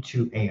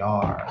into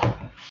AR.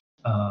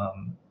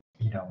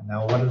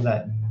 Now what does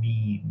that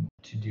mean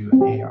to do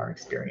an AR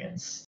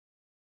experience?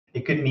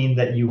 It could mean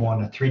that you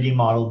want to 3D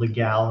model the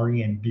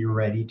gallery and be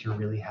ready to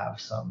really have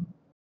some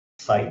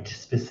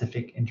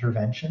site-specific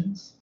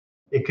interventions.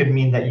 It could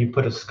mean that you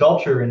put a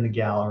sculpture in the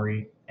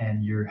gallery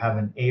and you have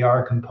an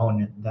AR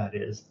component that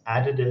is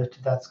additive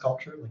to that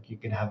sculpture. Like you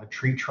can have a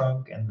tree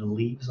trunk and the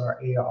leaves are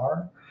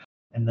AR.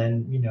 And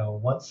then,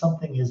 once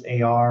something is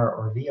AR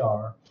or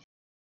VR,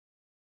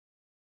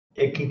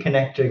 it can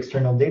connect to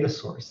external data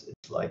source.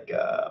 It's like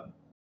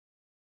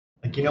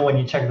when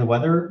you check the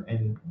weather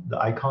and the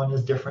icon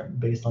is different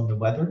based on the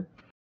weather.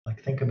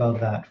 Like think about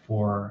that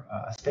for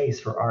a space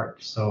for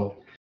art. So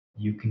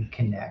you can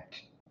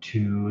connect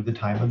to the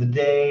time of the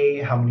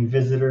day, how many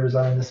visitors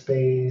are in the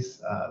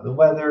space, the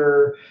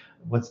weather,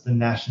 what's the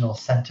national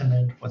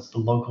sentiment, what's the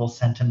local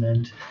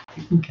sentiment.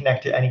 You can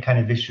connect to any kind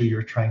of issue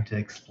you're trying to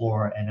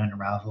explore and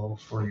unravel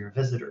for your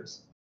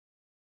visitors.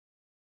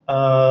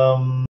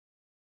 And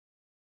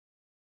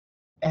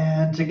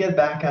to get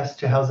back as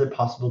to how is it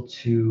possible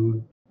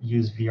to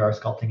use VR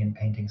sculpting and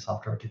painting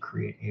software to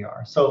create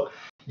AR. So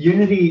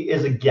Unity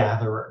is a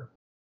gatherer.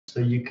 So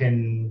you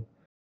can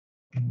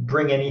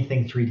bring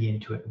anything 3D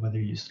into it, whether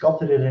you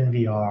sculpted it in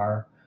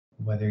VR,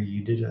 whether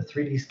you did a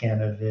 3D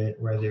scan of it,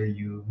 whether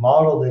you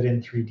modeled it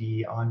in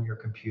 3D on your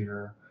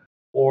computer,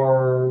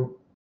 or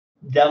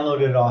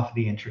download it off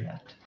the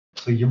internet.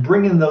 So you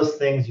bring in those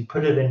things, you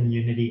put it in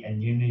Unity,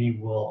 and Unity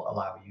will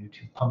allow you to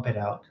pump it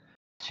out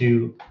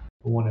to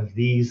one of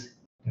these,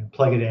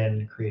 plug it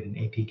in, create an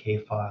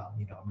APK file.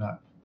 I'm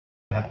not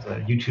going to have to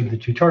YouTube the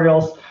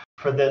tutorials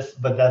for this,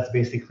 but that's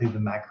basically the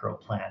macro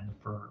plan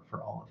for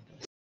all of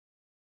this.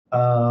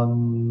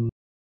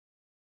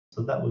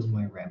 So that was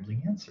my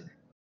rambling answer.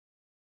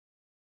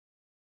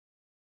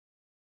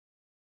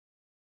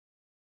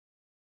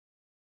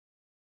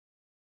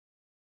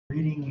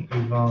 Reading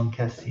Yvonne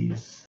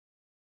Kessie's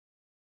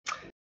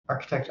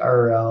Architect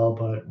RL,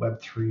 but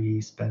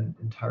Web3, spent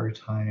entire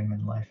time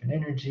in life and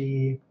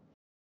energy.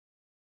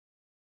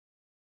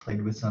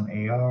 Played with some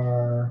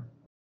AR.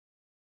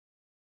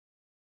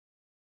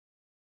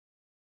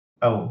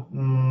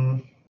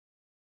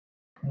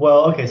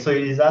 Well, okay, so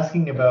he's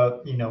asking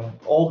about,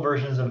 old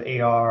versions of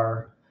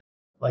AR.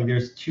 Like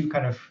there's two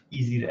kind of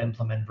easy to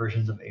implement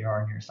versions of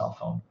AR on your cell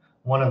phone.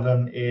 One of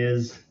them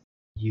is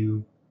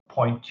you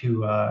point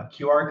to a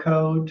QR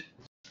code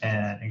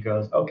and it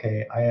goes,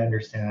 okay, I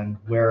understand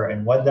where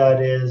and what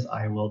that is.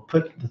 I will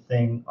put the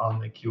thing on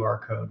the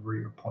QR code where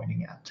you're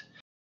pointing at.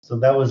 So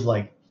that was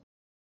like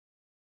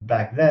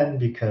back then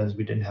because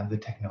we didn't have the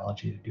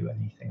technology to do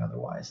anything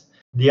otherwise.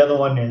 The other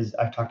one is,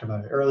 I've talked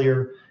about it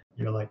earlier,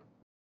 you're like,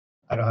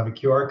 I don't have a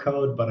QR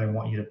code, but I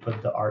want you to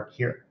put the art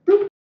here.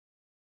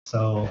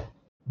 So,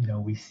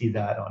 we see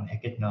that on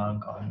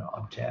Hikitnug, on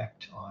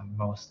Object, on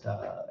most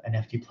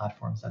NFT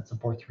platforms that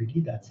support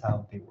 3D. That's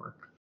how they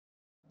work.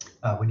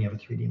 When you have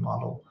a 3D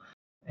model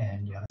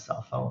and you have a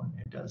cell phone,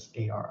 it does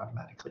AR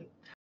automatically.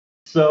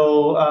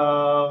 So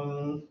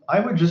I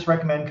would just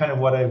recommend kind of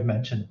what I've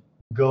mentioned.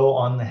 Go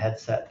on the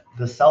headset.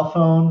 The cell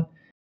phone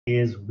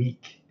is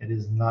weak. It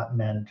is not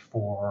meant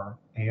for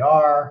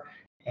AR.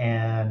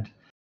 And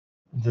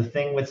the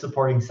thing with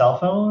supporting cell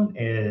phone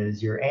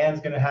is your aunt's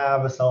going to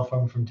have a cell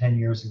phone from 10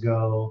 years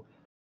ago.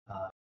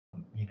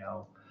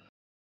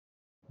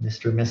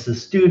 Mr. and Mrs.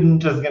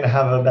 Student is going to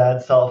have a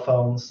bad cell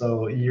phone.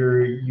 So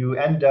you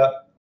end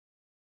up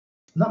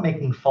not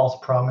making false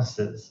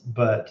promises,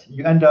 but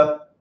you end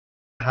up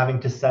having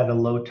to set a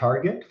low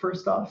target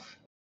first off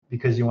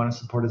because you want to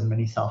support as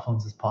many cell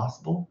phones as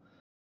possible.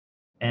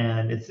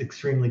 And it's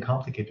extremely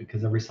complicated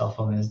because every cell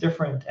phone is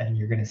different, and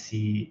you're going to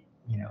see,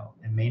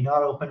 it may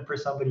not open for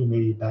somebody,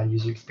 maybe a bad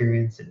user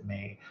experience, it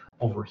may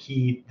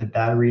overheat, the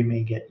battery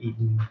may get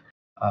eaten,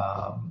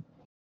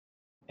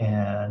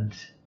 and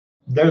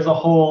there's a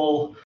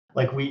whole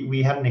like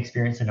we had an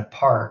experience in a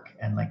park,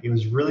 and like it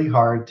was really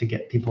hard to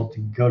get people to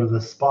go to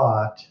the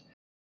spot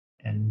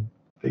and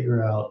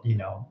figure out,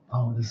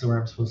 oh, this is where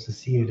I'm supposed to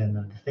see it, and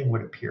then the thing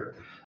would appear.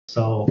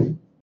 So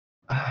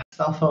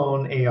cell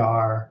phone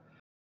AR,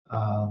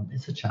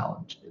 it's a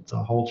challenge. It's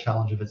a whole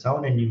challenge of its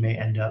own, and you may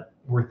end up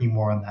working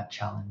more on that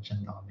challenge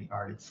and on the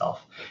art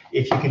itself.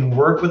 If you can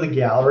work with a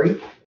gallery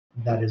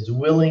that is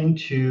willing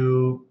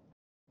to,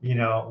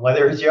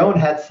 whether it's your own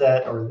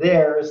headset or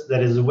theirs,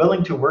 that is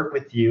willing to work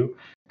with you,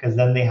 because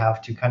then they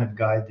have to kind of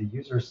guide the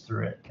users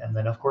through it. And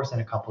then, of course, in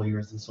a couple of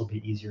years, this will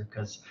be easier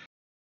because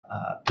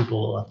people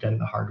will have done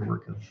the hard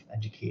work of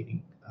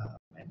educating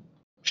and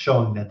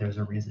showing that there's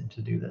a reason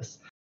to do this.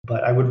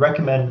 But I would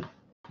recommend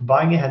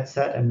buying a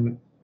headset and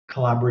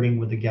collaborating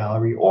with the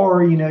gallery,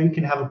 or you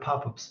can have a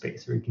pop-up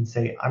space where you can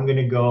say, I'm going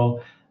to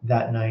go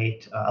that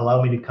night,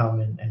 allow me to come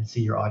and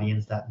see your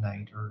audience that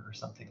night, or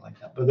something like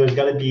that. But there's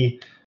got to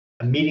be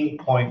a meeting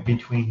point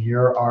between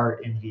your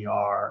art in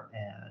VR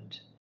and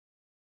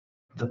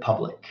the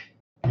public.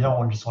 You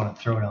don't just want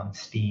to throw it on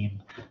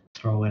Steam,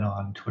 throw it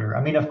on Twitter.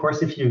 I mean, of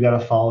course, if you've got a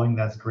following,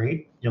 that's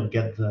great. You'll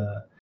get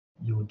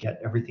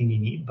everything you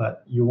need,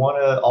 but you want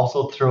to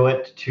also throw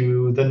it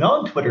to the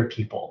non-Twitter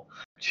people,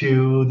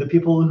 to the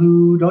people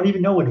who don't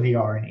even know what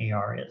VR and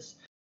AR is.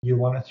 You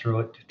want to throw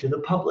it to the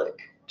public,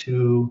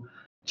 to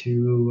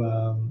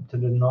the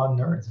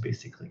non-nerds,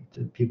 basically,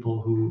 to people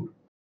who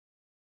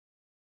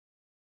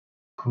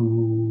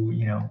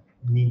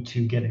need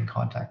to get in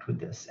contact with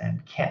this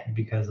and can't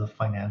because of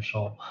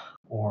financial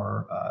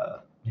or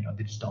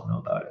they just don't know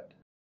about it.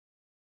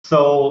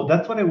 So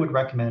that's what I would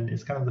recommend,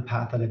 is kind of the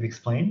path that I've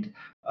explained.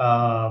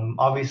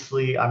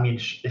 Obviously, I mean,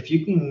 if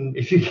you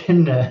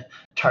can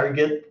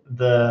target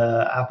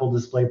the Apple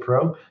Display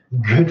Pro,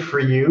 good for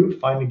you.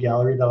 Find a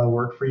gallery that'll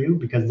work for you,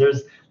 because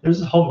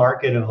there's a whole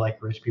market of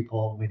like rich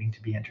people waiting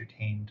to be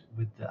entertained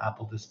with the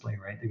Apple Display,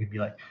 right? They're gonna be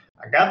like,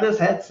 I got this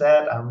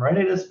headset, I'm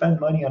ready to spend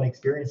money on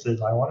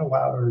experiences, I want to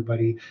wow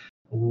everybody.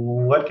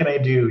 What can I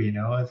do?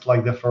 It's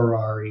like the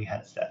Ferrari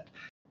headset.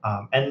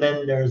 And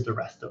then there's the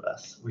rest of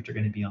us, which are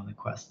going to be on the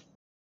Quest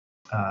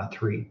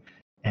 3.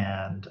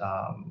 And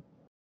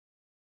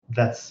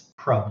that's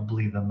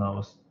probably the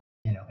most,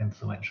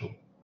 influential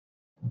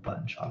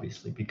bunch,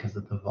 obviously, because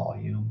of the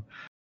volume.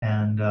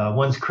 And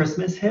once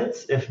Christmas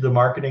hits, if the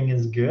marketing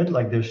is good,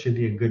 like there should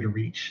be a good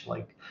reach.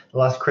 Like the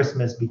last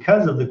Christmas,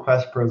 because of the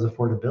Quest Pro's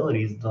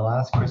affordabilities, the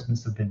last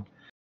Christmas have been,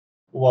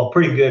 well,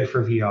 pretty good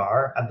for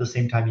VR. At the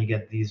same time, you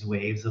get these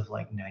waves of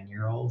like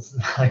 9-year-olds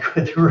like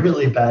with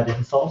really bad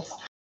insults.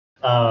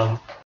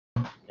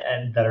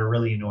 And that are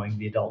really annoying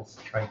the adults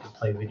trying to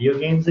play video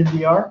games in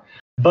VR.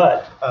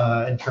 But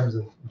in terms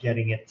of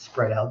getting it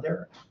spread out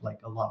there, like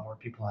a lot more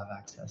people have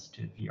access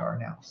to VR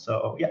now.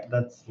 So yeah,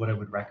 that's what I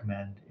would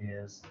recommend,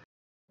 is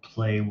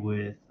play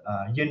with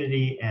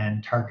Unity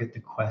and target the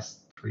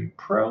Quest 3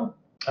 Pro,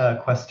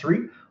 Quest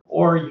 3,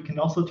 or you can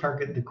also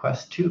target the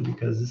Quest 2,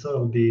 because this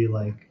will be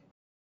like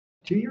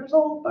 2 years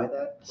old by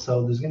then.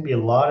 So there's going to be a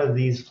lot of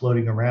these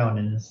floating around,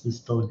 and this is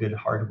still good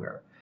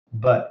hardware.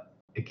 But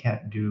it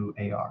can't do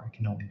AR, it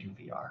can only do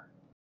VR.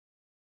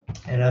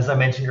 And as I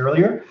mentioned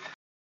earlier,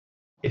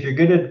 if you're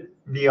good at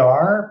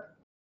VR,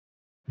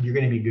 you're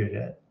going to be good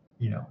at,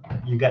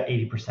 you got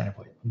 80% of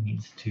what it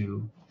needs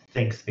to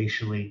think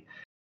spatially.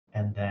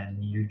 And then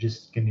you're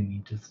just going to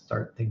need to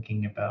start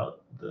thinking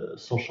about the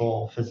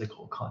social,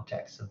 physical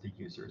context of the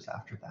users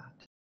after that.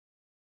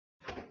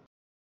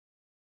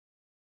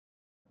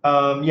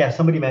 Yeah,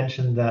 somebody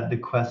mentioned that the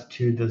Quest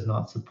 2 does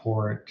not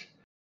support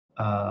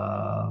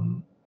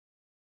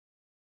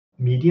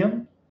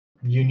Medium.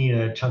 You need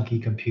a chunky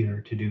computer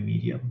to do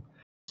Medium.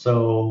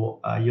 So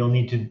you'll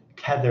need to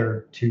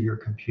tether to your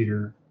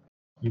computer.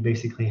 You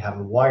basically have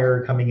a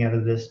wire coming out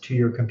of this to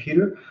your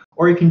computer,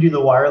 or you can do the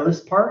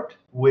wireless part,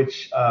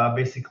 which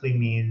basically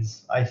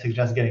means I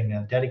suggest getting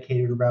a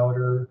dedicated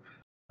router.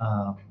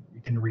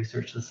 You can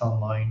research this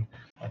online,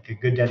 like a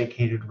good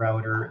dedicated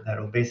router that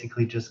will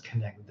basically just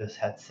connect this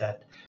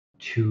headset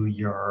to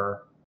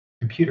your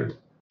computer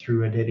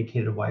through a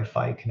dedicated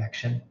Wi-Fi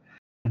connection.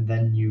 And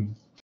then you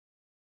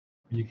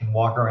can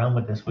walk around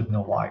with this with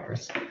no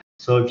wires.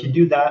 So if you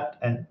do that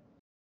and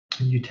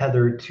you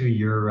tether to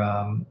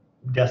your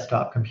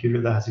desktop computer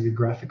that has a good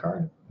graphic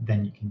card,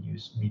 then you can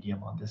use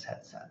Medium on this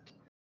headset.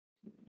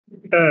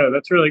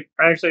 That's really,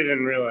 I actually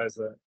didn't realize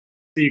that.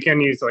 So you can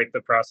use like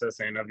the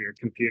processing of your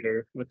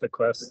computer with the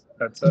Quest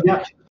headset.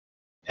 Yeah,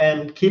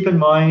 and keep in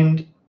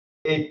mind,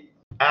 it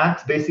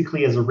acts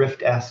basically as a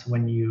Rift S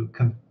when you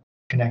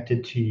connect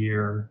it to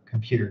your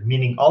computer,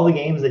 meaning all the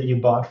games that you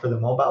bought for the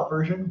mobile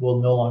version will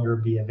no longer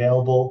be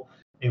available.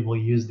 It will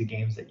use the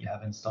games that you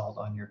have installed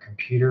on your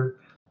computer.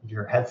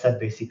 Your headset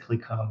basically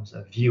becomes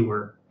a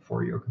viewer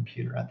for your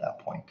computer at that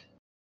point,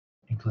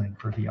 including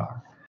for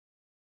VR.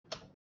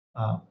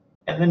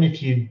 And then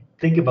if you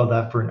think about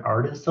that for an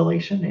art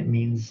installation, it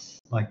means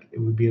like it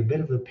would be a bit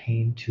of a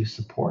pain to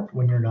support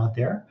when you're not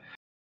there.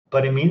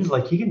 But it means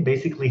like you can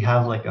basically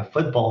have like a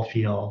football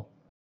field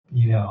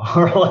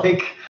or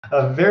like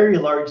a very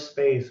large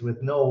space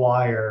with no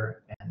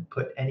wire and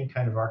put any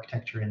kind of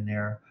architecture in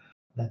there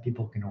that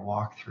people can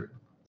walk through.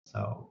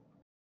 So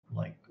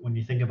like when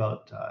you think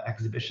about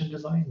exhibition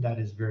design, that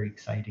is very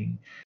exciting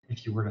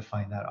if you were to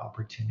find that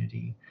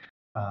opportunity.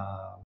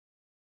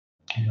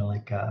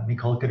 Like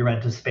Mikola could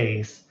rent a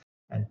space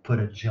and put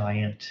a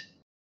giant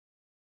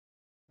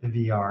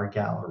VR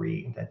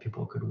gallery that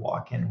people could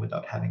walk in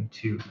without having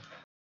to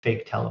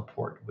fake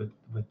teleport with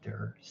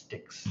their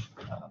sticks.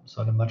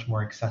 So in a much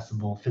more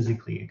accessible,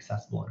 physically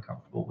accessible and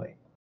comfortable way.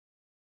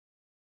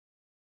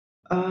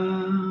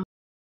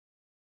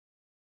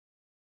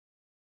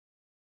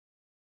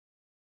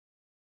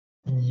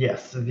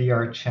 Yes,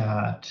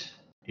 VRChat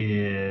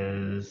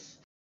is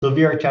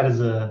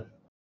a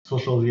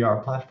social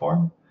VR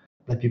platform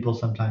that people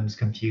sometimes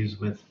confuse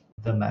with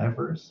the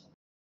metaverse.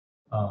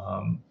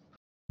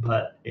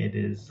 But it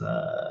is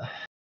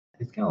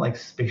it's kind of like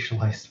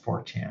spatialized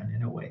 4chan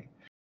in a way.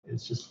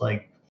 It's just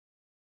like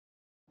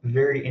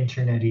very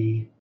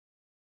internety,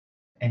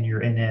 and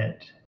you're in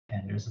it,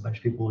 and there's a bunch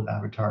of people with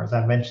avatars.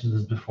 I've mentioned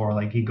this before,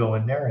 like you go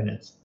in there and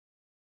it's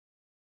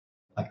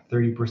like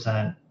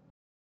 30%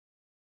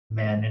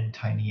 men in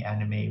tiny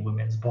anime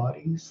women's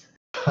bodies.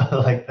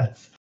 Like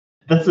that's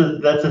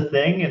a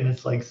thing, and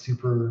it's like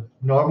super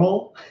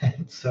normal.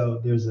 And so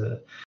there's a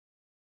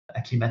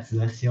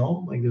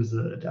acclimatisation, like there's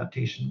an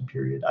adaptation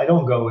period. I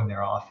don't go in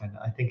there often.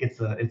 I think it's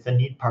a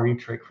neat party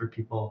trick for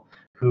people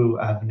who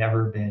have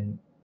never been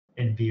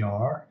in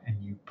VR,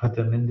 and you put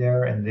them in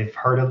there and they've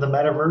heard of the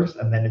metaverse,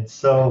 and then it's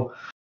so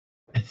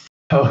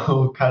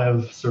kind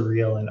of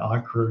surreal and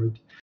awkward,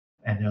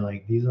 and they're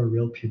like, these are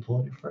real people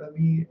in front of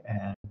me.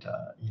 And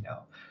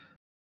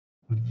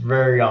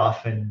very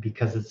often,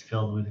 because it's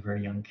filled with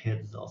very young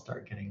kids, they'll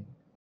start getting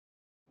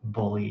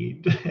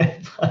bullied.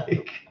 It's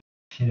like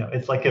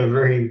it's like a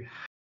very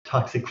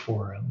toxic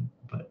forum,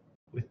 but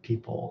with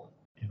people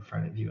in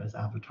front of you as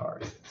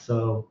avatars.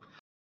 So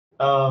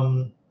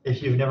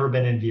if you've never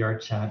been in VR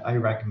chat, I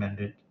recommend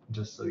it,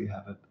 just so you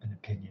have an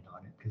opinion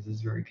on it, because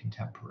it's very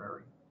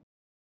contemporary.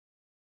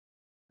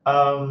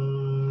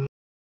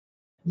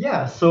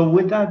 Yeah, so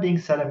with that being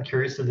said, I'm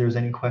curious if there's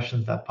any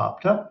questions that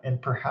popped up, and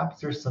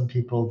perhaps there's some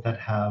people that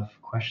have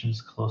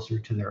questions closer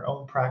to their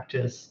own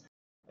practice,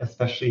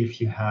 especially if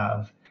you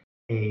have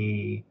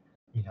a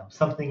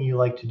something you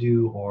like to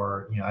do,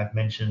 or I've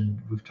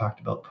mentioned, we've talked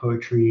about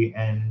poetry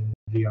and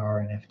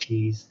VR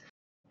NFTs,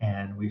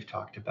 and we've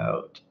talked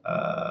about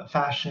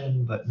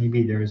fashion, but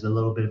maybe there's a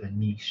little bit of a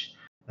niche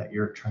that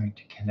you're trying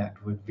to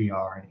connect with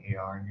VR and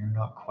AR, and you're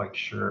not quite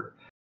sure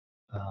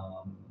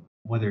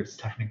whether it's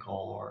technical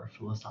or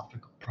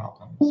philosophical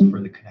problems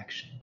for the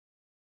connection.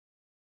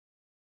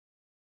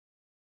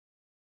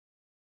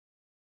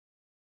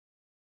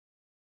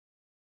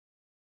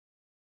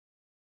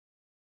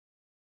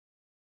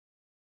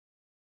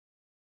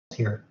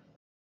 Here.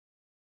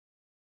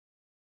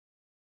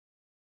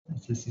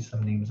 Nice to see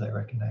some names I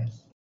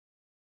recognize.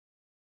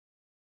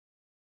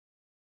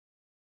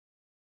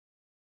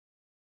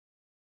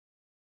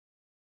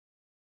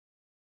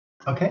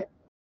 Okay.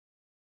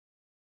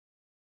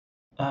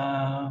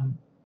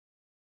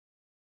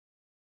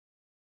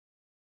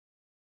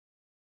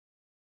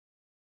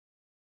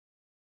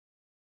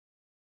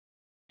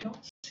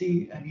 Don't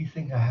see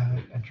anything I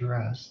haven't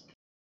addressed,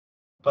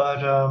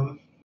 but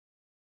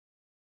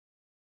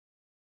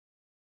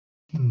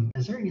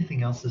is there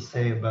anything else to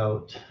say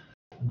about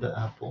the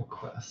Apple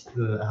Quest,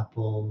 the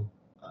Apple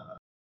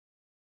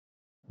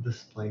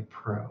Display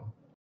Pro?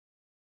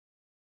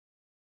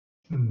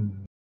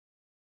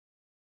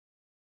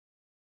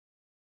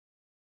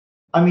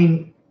 I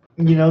mean,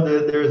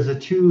 there's the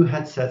two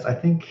headsets. I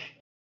think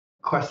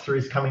Quest 3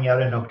 is coming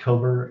out in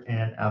October,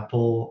 and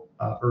Apple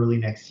early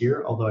next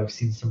year, although I've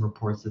seen some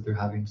reports that they're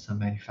having some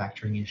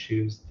manufacturing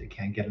issues. They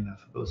can't get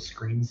enough of those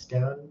screens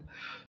done,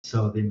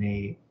 so they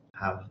may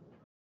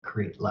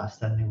create less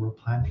than they were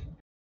planning.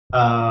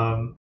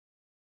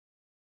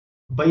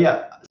 But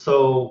yeah,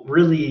 so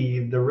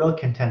really the real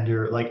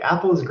contender, like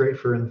Apple is great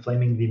for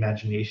inflaming the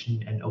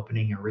imagination and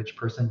opening a rich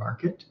person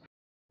market.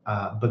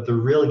 But the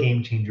real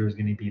game changer is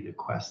going to be the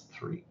Quest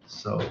 3.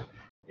 So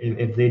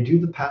if they do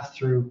the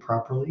pass-through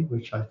properly,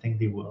 which I think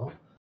they will,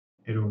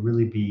 it'll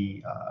really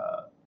be,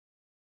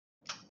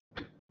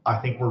 I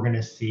think we're going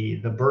to see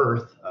the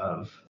birth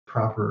of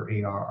proper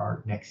AR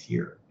art next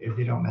year if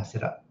they don't mess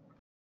it up.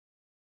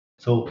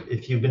 So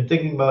if you've been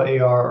thinking about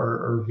AR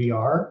or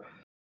VR,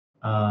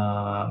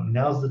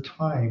 now's the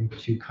time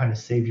to kind of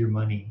save your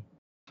money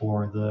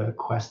for the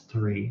Quest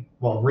 3.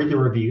 Well, read the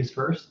reviews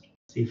first,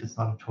 see if it's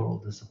not a total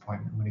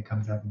disappointment when it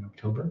comes out in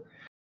October.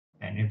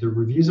 And if the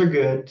reviews are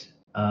good,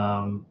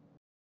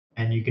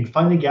 and you can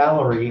find a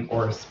gallery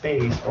or a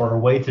space or a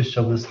way to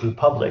show this to the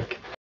public,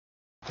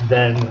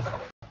 then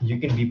you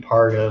can be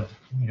part of,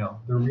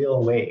 the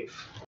real wave,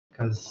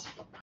 because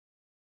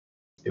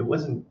it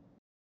wasn't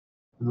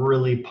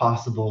really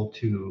possible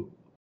to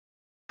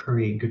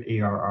create good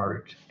AR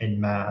art in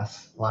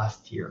mass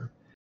last year.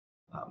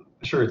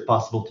 Sure, it's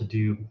possible to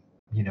do,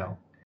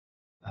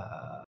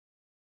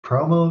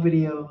 promo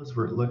videos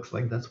where it looks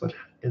like that's what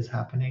is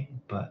happening,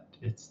 but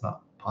it's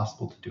not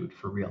possible to do it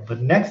for real.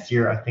 But next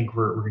year, I think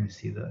we're going to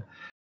see the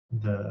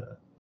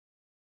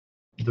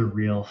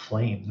real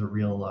flame, the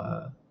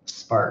real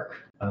spark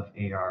of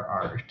AR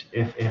art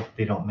if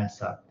they don't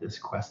mess up this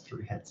Quest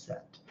 3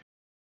 headset.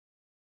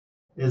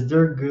 Is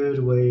there a good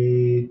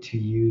way to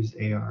use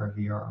AR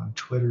VR on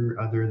Twitter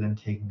other than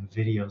taking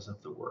videos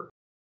of the work?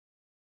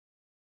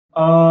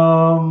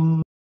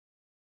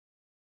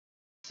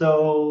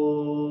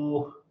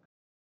 So,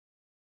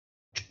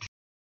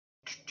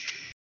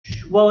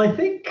 well, I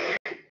think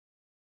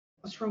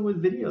what's wrong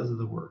with videos of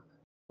the work?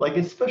 Like,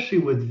 especially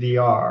with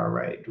VR,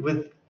 right?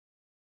 With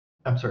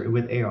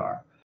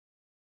AR.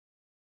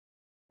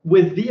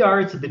 With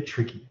VR, it's a bit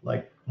tricky.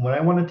 Like, when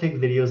I want to take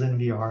videos in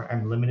VR,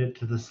 I'm limited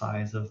to the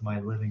size of my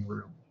living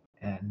room.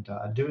 And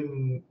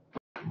doing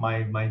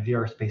my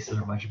VR spaces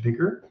are much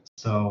bigger.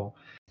 So,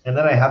 and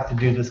then I have to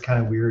do this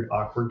kind of weird,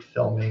 awkward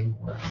filming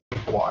where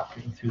I'm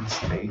walking through the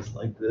space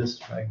like this,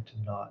 trying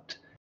to not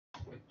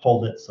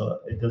hold it so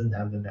it doesn't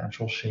have the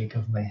natural shake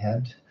of my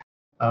head.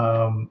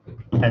 And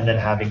then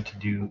having to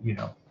do,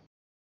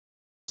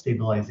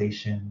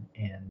 stabilization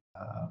in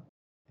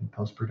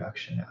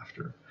post-production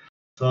after.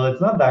 So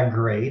it's not that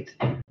great,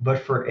 but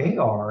for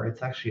AR,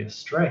 it's actually a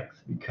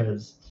strength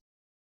because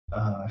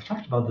I've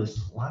talked about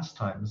this last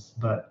times,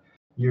 but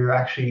you're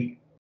actually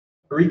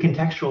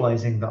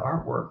recontextualizing the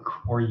artwork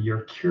or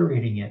you're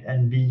curating it.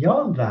 And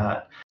beyond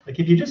that, like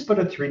if you just put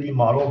a 3D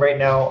model right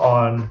now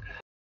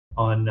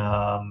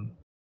on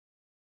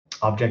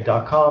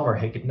object.com or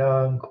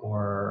Hiketnunk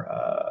or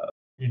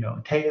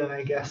Taya,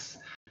 I guess,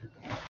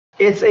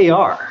 it's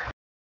AR.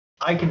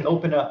 I can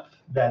open up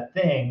that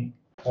thing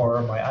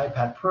or my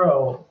iPad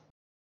Pro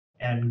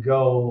and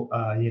go,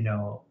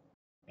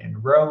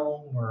 in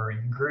Rome or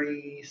in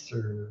Greece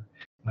or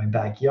my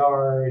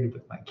backyard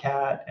with my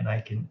cat, and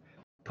I can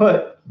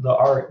put the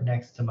art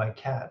next to my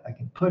cat. I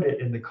can put it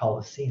in the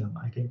Colosseum.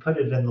 I can put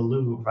it in the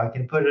Louvre. I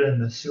can put it in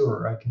the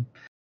sewer. I can,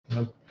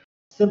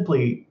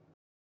 simply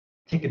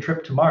take a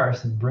trip to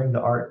Mars and bring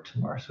the art to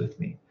Mars with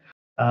me.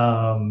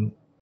 And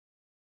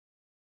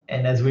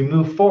as we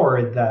move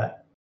forward,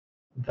 that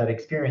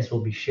experience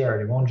will be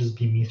shared. It won't just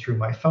be me through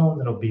my phone.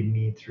 It'll be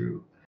me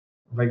through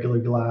regular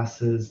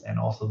glasses and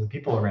also the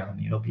people around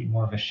me. It'll be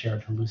more of a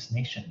shared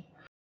hallucination.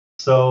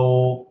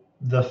 So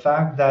the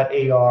fact that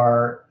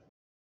AR,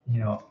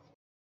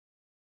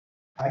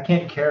 I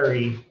can't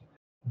carry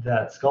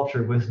that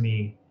sculpture with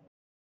me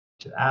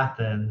to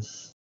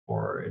Athens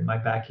or in my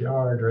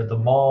backyard or the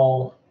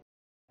mall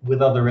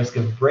without the risk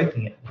of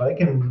breaking it. But I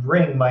can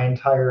bring my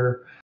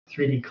entire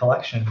 3D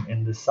collection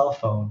in the cell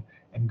phone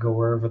and go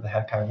wherever the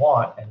heck I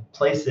want and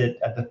place it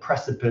at the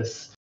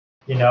precipice,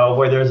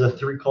 where there's a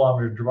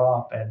 3-kilometer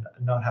drop and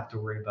not have to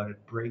worry about it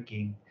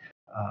breaking.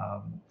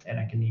 And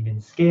I can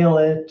even scale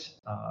it.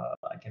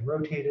 I can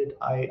rotate it.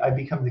 I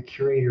become the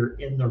curator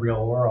in the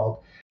real world.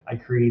 I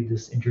create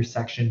this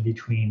intersection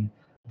between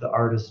the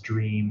artist's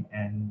dream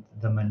and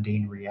the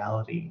mundane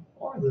reality,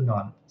 or the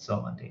not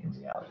so mundane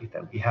reality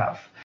that we have.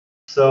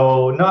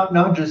 So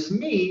not just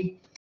me,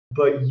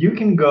 but you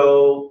can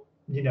go.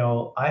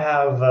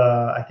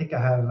 I think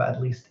I have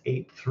at least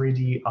 8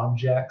 3D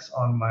objects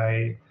on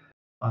my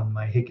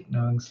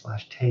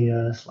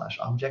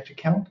Hiketnunk/Taya/object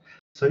account.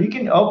 So you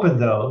can open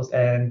those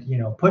and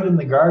put in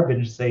the garbage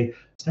and say,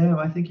 Sam,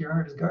 I think your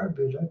art is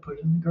garbage. I put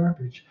it in the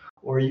garbage.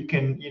 Or you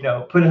can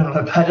put it on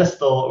a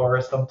pedestal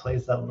or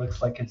someplace that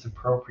looks like it's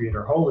appropriate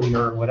or holy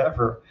or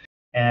whatever,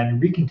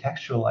 and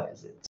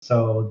recontextualize it.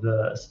 So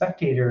the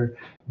spectator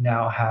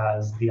now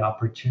has the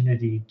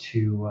opportunity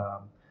to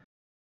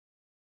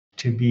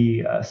be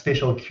a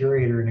spatial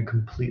curator in a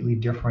completely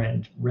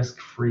different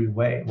risk-free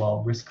way.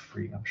 Well,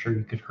 risk-free, I'm sure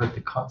you could hurt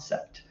the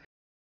concept.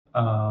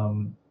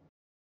 And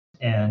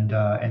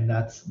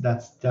that's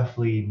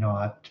definitely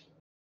not,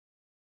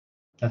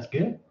 that's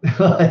good.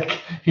 Like,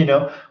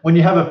 when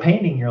you have a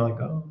painting, you're like,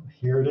 oh,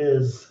 here it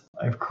is.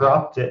 I've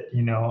cropped it,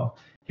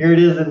 here it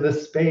is in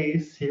this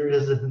space, here it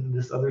is in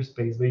this other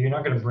space, but you're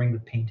not going to bring the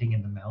painting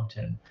in the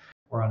mountain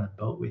or on a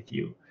boat with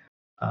you.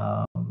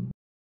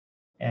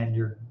 And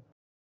you're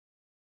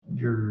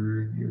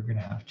going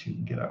to have to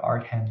get an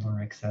art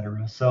handler,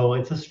 etc. So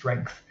it's a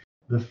strength,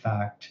 the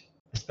fact,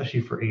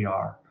 especially for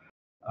AR.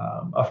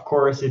 Of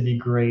course, it'd be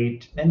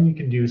great, and you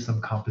can do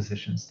some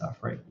composition stuff,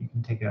 right? You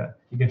can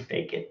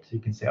fake it. So you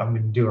can say, I'm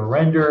going to do a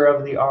render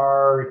of the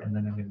art, and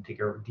then I'm going to take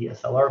a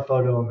DSLR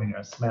photo, I'm going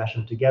to smash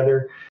them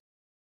together.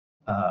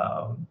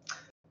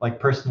 Like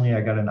personally,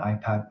 I got an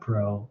iPad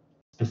Pro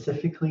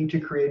specifically to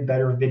create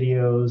better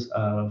videos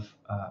of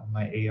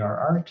my AR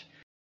art,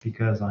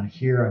 because on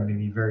here I'm going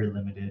to be very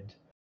limited,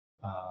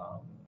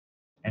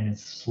 and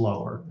it's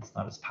slower. It's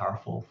not as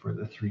powerful for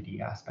the 3D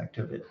aspect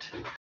of it.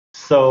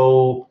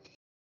 So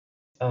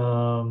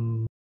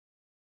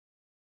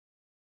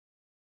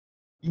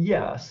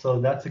yeah,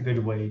 so that's a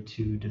good way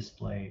to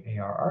display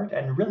AR art.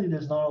 And really,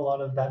 there's not a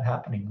lot of that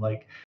happening.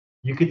 Like,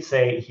 you could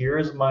say,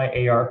 here's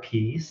my AR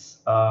piece.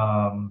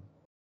 I'm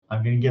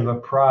going to give a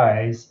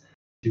prize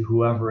to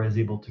whoever is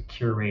able to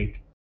curate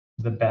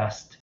the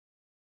best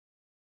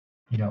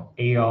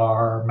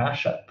AR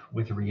mashup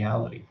with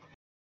reality.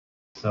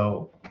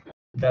 So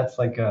that's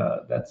like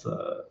a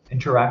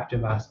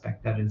interactive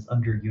aspect that is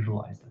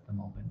underutilized at the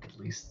moment, at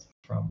least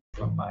from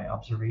my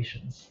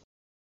observations.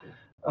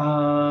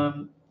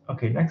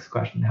 Okay, next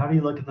question. How do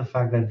you look at the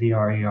fact that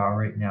VR, AR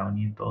right now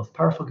need both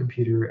powerful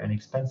computer and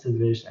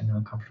expensive-ish and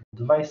uncomfortable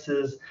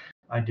devices?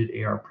 I did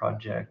AR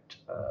project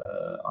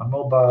on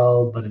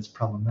mobile, but it's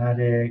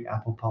problematic.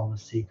 Apple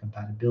policy,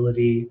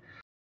 compatibility.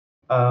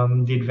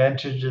 The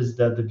advantage is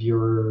that the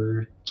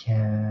viewer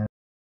can,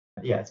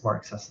 it's more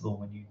accessible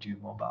when you do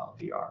mobile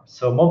VR.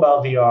 So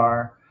mobile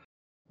VR,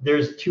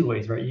 there's two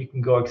ways, right? You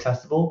can go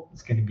accessible.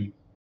 It's going to be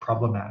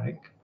problematic,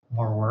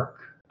 more work.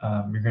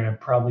 You're going to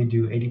probably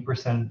do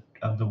 80%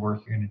 of the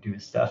work you're going to do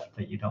is stuff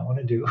that you don't want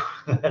to do.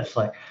 That's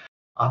like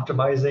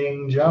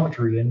optimizing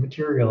geometry and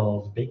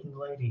materials, baking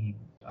lighting,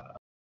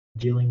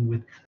 dealing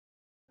with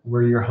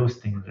where you're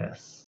hosting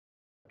this,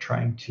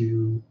 trying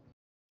to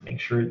make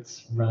sure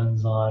it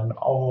runs on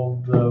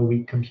all the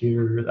weak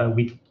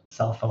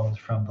cell phones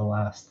from the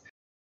last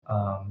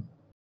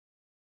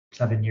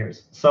 7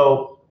 years.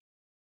 So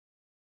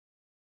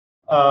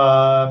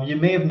you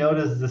may have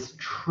noticed this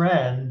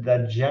trend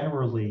that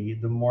generally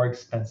the more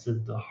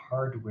expensive the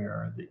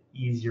hardware, the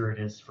easier it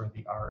is for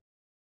the art.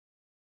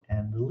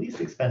 And the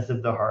least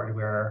expensive the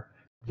hardware,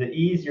 the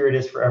easier it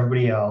is for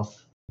everybody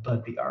else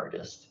but the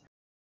artist.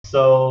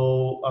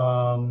 So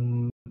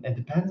it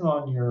depends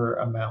on your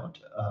amount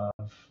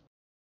of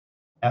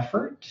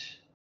effort,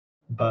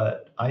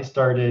 but I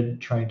started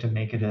trying to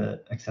make it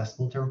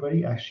accessible to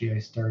everybody. Actually, I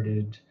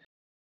started,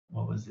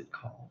 what was it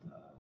called?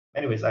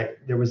 Anyways,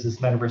 there was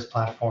this metaverse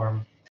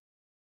platform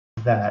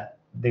that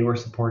they were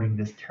supporting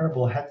this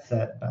terrible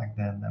headset back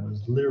then that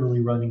was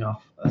literally running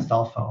off a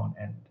cell phone,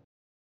 and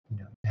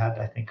it had,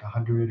 I think,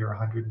 100 or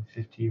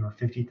 150 or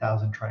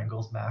 50,000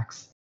 triangles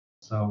max.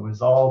 So it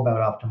was all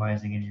about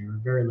optimizing, and you were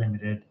very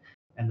limited.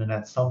 And then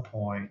at some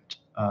point,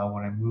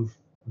 when I moved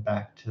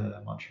back to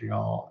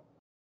Montreal,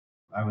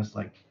 I was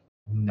like,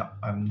 no,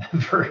 I'm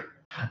never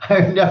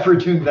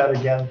doing that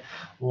again.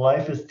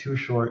 Life is too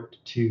short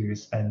to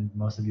spend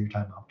most of your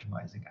time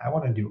optimizing. I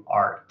want to do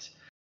art.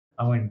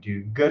 I want to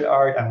do good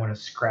art. I want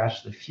to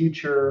scratch the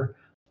future.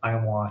 I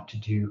want to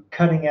do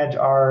cutting edge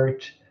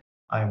art.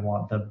 I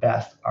want the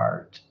best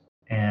art.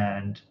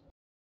 And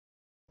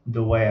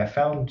the way I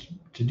found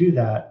to do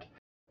that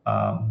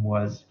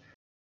was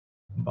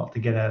to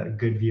get a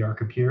good VR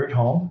computer at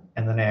home.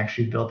 And then I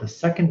actually built a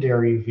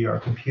secondary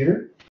VR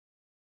computer.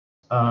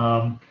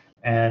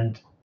 And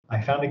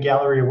I found a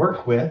gallery to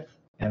work with.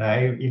 And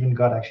I even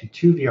got actually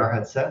 2 VR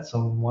headsets.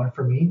 So one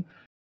for me,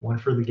 one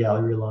for the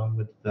gallery along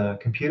with the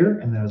computer.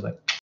 And then I was like,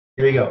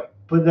 here you go.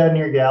 Put that in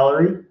your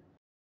gallery,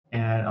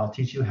 and I'll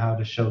teach you how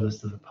to show this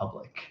to the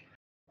public.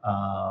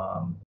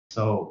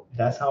 So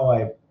that's how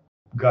I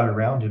got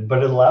around it.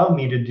 But it allowed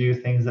me to do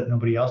things that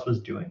nobody else was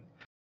doing.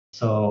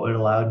 So it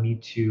allowed me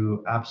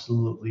to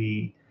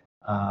absolutely,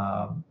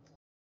 it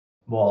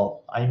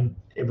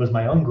was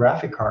my own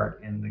graphic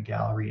card in the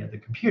gallery at the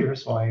computer,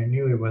 so I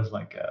knew it was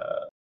like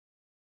a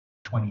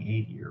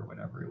 2080 or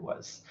whatever it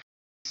was.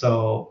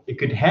 So it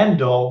could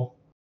handle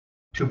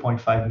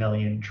 2.5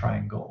 million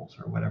triangles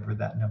or whatever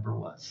that number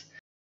was.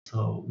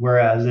 So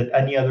whereas at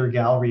any other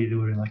gallery, they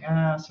would have been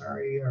like,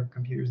 sorry, our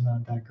computer's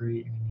not that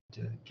great. You need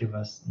to give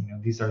us,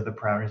 these are the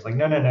parameters. Like,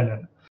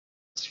 no.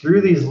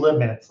 Screw these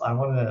limits. I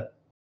want to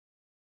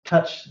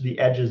touch the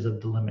edges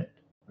of the limit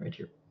right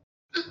here.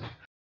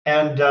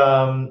 And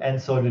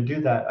so to do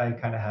that, I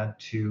kind of had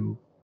to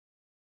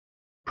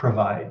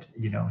provide,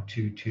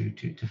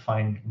 to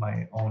find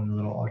my own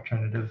little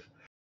alternative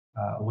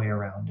way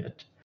around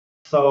it.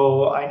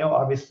 So I know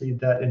obviously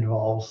that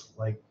involves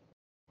like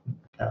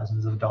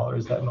thousands of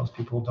dollars that most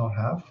people don't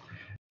have.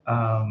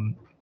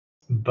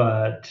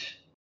 But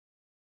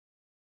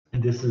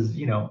this is,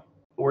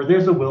 where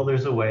there's a will,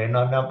 there's a way. And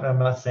I'm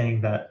not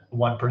saying that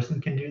one person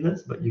can do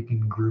this, but you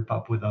can group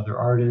up with other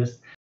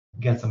artists,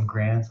 get some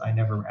grants. I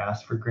never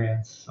asked for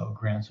grants, so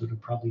grants would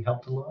have probably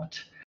helped a lot.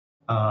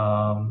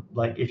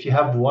 Like if you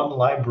have one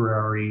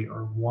library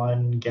or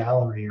one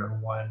gallery or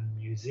one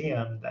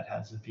museum that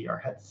has a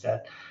VR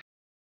headset,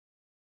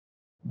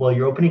 well,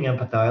 you're opening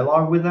up a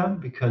dialogue with them,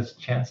 because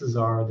chances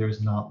are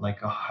there's not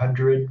like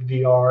 100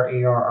 VR,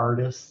 AR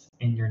artists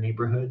in your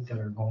neighborhood that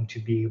are going to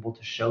be able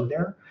to show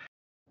there.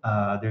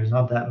 There's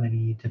not that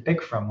many to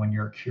pick from when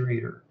you're a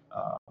curator.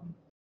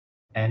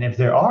 And if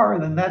there are,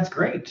 then that's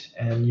great.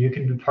 And you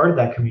can be part of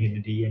that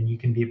community, and you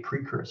can be a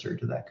precursor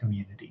to that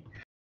community.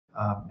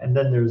 And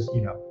then there's,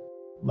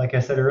 like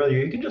I said earlier,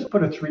 you can just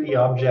put a 3D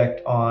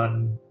object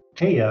on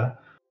Taya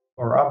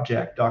or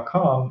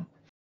object.com,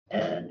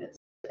 and it's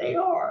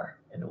AR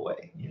in a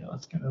way.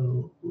 It's kind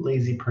of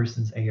lazy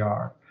person's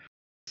AR.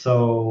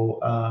 So,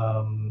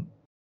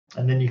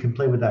 and then you can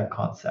play with that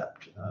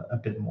concept a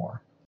bit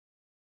more.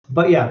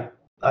 But yeah,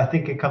 I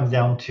think it comes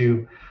down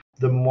to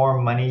the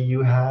more money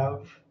you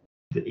have,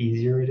 the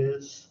easier it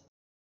is.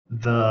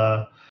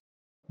 The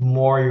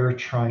more you're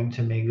trying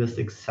to make this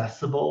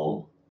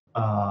accessible,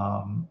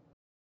 the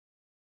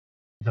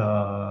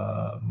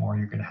more more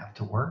you're going to have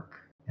to work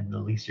and the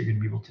least you're going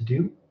to be able to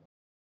do.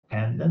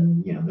 And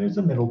then, there's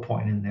a middle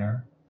point in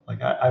there.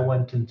 Like I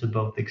went into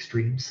both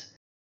extremes.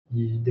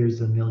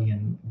 There's a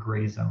million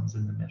gray zones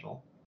in the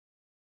middle.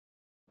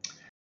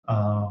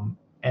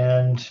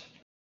 And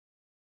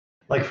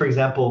like, for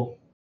example,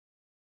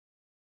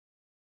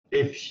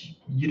 if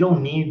you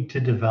don't need to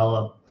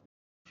develop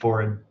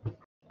for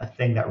a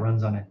thing that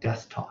runs on a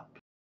desktop,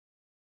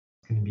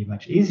 it's going to be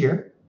much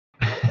easier.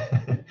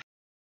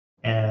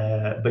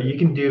 But you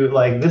can do,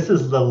 like, this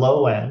is the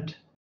low end,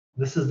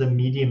 this is the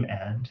medium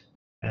end,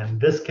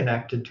 and this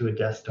connected to a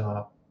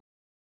desktop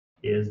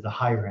is the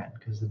higher end,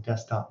 because the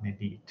desktop may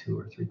be $2,000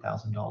 or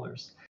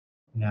 $3,000.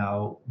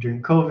 Now,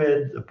 during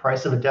COVID, the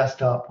price of a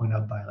desktop went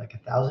up by like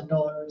 $1,000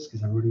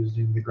 because everybody was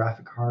doing the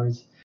graphic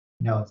cards.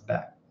 Now it's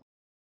back.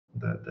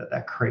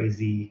 That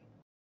crazy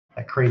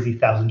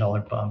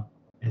 $1,000 bump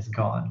is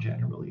gone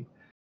generally.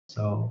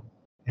 So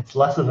it's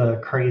less of a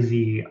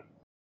crazy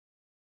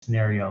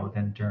scenario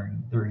than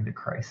during the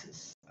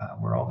crisis,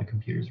 where all the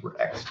computers were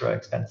extra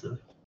expensive.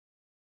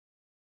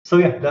 So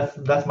yeah,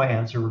 that's my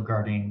answer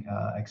regarding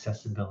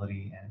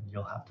accessibility, and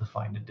you'll have to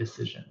find a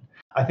decision.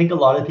 I think a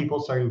lot of people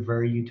started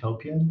very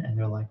utopian, and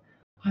they're like,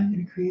 I'm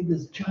going to create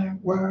this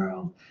giant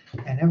world,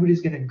 and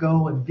everybody's going to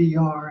go in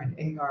VR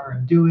and AR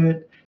and do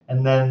it.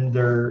 And then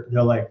they're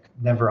like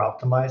never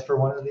optimized for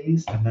one of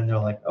these, and then they're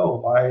like, oh,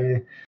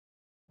 why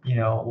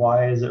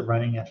is it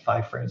running at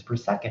 5 frames per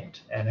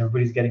second, and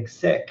everybody's getting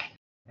sick.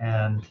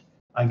 And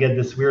I get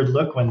this weird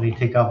look when they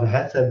take off the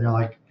headset, and they're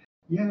like,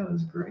 yeah, it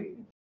was great.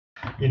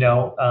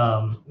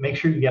 Make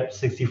sure you get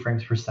 60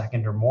 frames per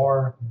second or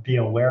more. Be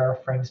aware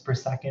of frames per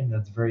second.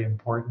 That's very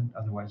important.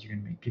 Otherwise, you're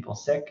going to make people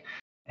sick,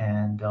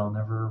 and they'll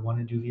never want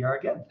to do VR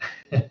again.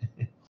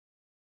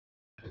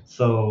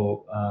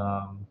 So,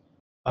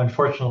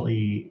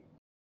 unfortunately,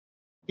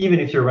 even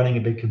if you're running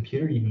a big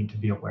computer, you need to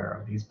be aware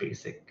of these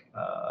basic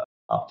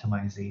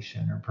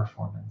optimization or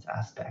performance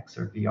aspects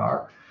of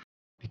VR,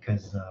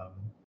 because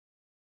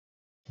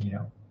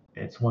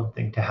it's one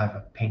thing to have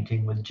a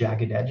painting with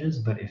jagged edges,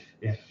 but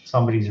if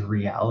somebody's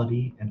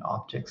reality and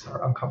optics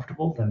are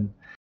uncomfortable, then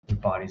their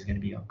body's going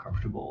to be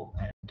uncomfortable,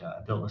 and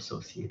they'll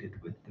associate it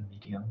with the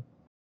medium.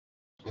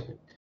 So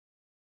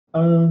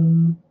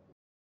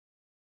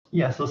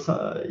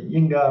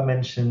Yinga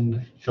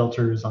mentioned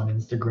filters on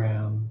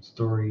Instagram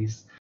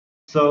stories.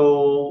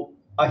 So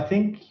I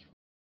think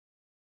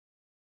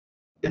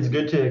it's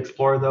good to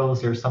explore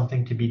those. There's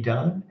something to be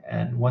done,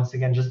 and once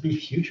again, just be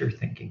future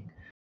thinking.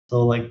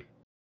 So, like,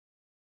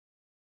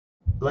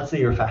 let's say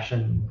you're a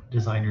fashion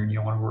designer and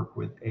you want to work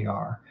with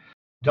AR.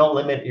 Don't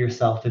limit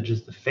yourself to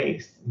just the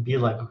face. Be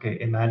like, okay,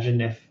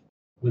 imagine if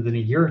within a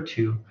year or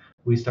two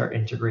we start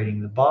integrating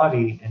the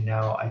body, and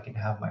now I can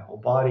have my whole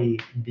body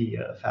be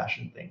a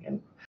fashion thing.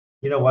 And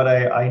you know what?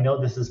 I know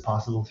this is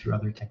possible through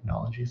other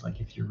technologies. Like,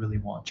 if you really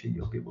want to,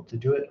 you'll be able to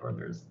do it. Or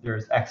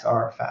there's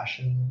XR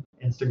fashion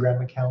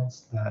Instagram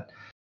accounts that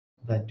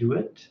do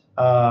it.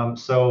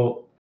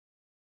 So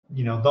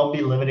don't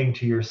be limiting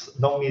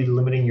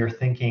your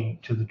thinking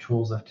to the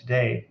tools of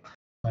today.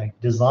 Like,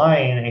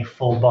 design a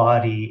full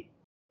body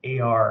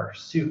AR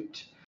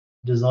suit.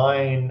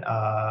 Design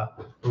a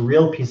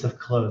real piece of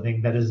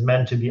clothing that is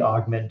meant to be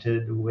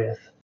augmented with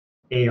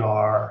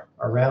AR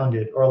around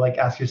it. Or, like,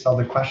 ask yourself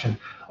the question,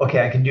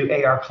 okay, I can do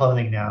AR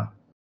clothing now.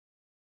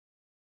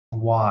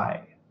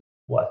 Why?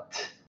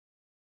 What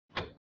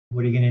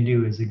are you going to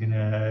do? Is it going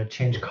to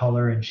change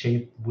color and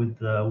shape with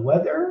the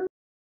weather?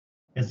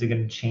 Is it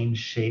going to change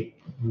shape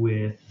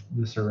with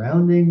the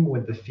surrounding,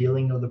 with the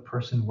feeling of the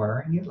person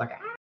wearing it? Like,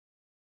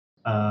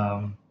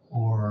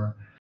 or,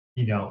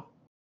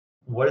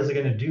 what is it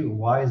going to do?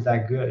 Why is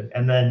that good?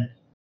 And then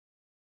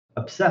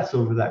obsess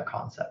over that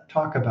concept.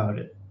 Talk about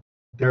it.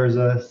 There's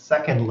a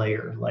second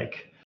layer.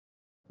 Like,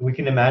 we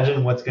can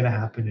imagine what's going to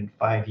happen in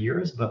 5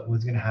 years, but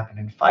what's going to happen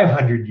in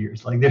 500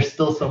 years? Like, there's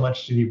still so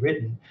much to be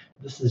written.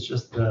 This is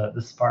just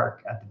the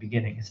spark at the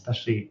beginning,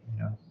 especially,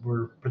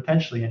 we're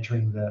potentially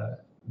entering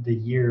the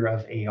year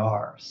of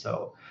AR.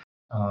 So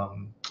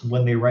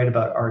when they write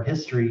about art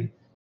history,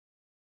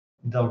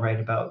 they'll write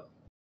about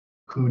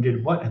who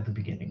did what at the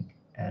beginning.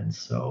 And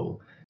so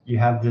you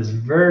have this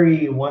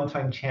very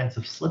one-time chance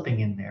of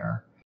slipping in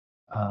there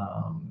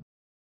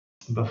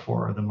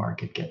before the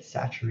market gets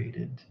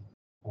saturated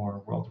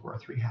or World War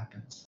III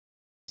happens.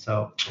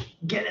 So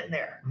get in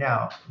there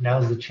now.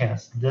 Now's the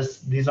chance.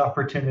 These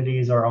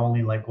opportunities are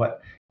only like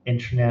what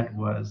internet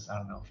was,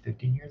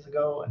 15 years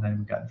ago, and then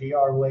we got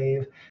VR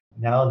wave.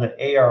 Now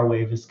the AR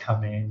wave is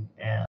coming,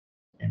 and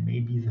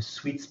maybe the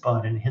sweet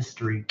spot in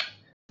history.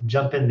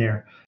 Jump in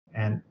there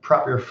and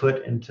prop your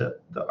foot into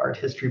the art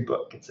history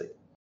book and say,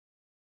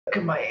 look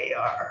at my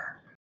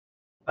AR.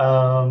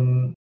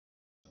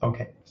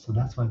 Okay, so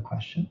that's one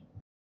question.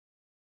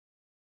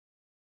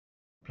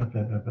 Blah,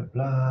 blah, blah, blah,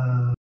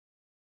 blah.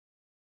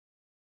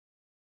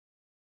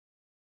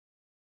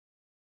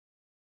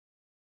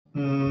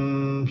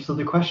 So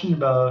the question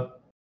about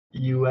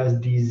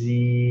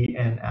USDZ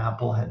and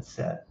Apple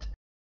headset.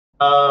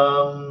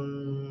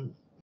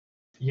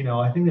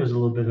 I think there's a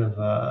little bit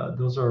of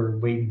those are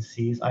wait and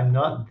sees. I'm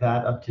not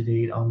that up to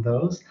date on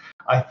those.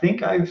 I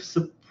think I've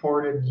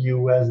supported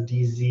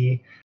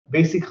USDZ.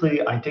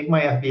 Basically, I take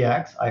my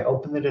FBX, I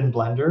open it in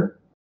Blender,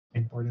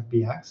 import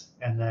FBX,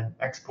 and then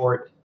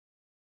export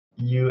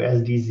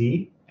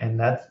USDZ, and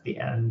that's the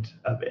end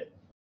of it.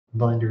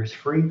 Blender is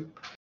free,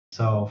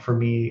 so for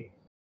me,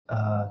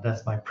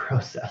 that's my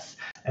process.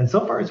 And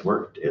so far it's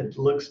worked. It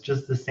looks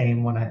just the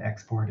same when I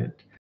export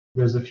it.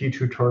 There's a few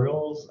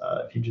tutorials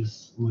if you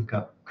just look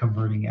up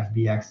converting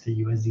FBX to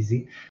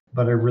USDZ,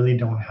 but I really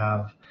don't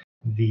have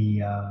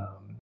the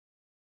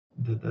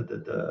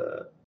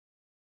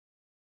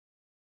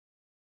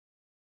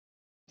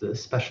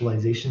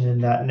specialization in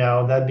that.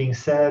 Now, that being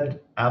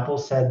said, Apple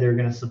said they're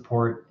going to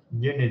support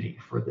Unity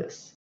for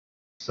this.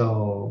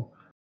 So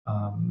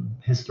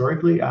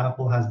historically,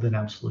 Apple has been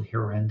absolutely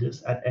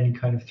horrendous at any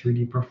kind of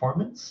 3D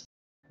performance.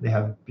 They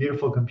have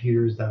beautiful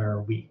computers that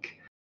are weak,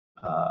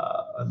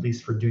 at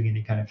least for doing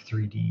any kind of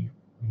 3D,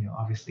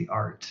 obviously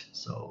art.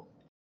 So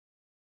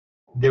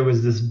there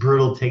was this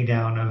brutal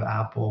takedown of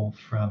Apple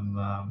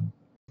from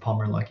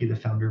Palmer Luckey, the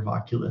founder of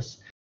Oculus.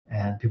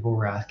 And people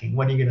were asking,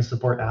 when are you going to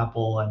support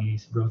Apple? And he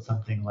wrote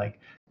something like,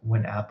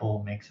 when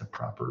Apple makes a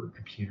proper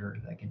computer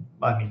that can,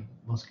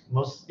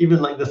 most even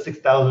like the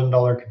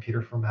 $6,000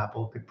 computer from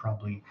Apple could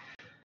probably,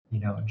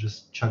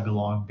 just chug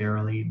along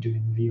barely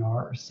doing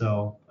VR.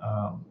 So,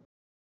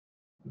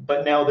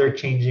 but now they're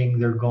changing,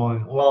 they're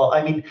going, well,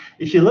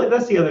 if you look,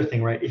 that's the other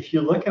thing, right? If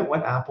you look at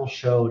what Apple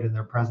showed in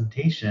their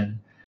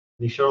presentation,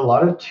 they showed a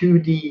lot of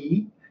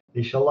 2D,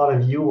 they show a lot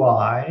of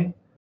UI,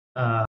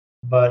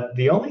 but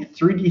the only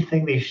 3D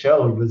thing they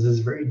showed was this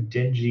very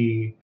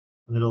dingy,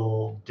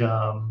 little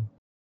dumb,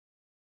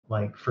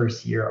 like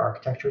first year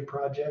architecture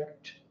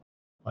project,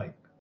 like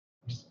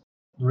just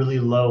really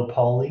low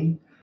poly,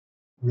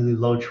 really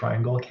low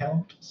triangle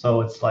count. So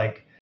it's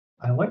like,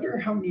 I wonder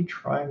how many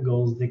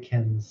triangles they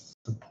can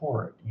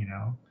support,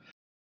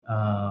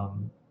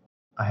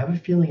 I have a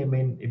feeling it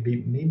may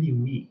be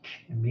weak.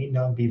 It may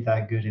not be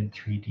that good in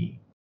 3D.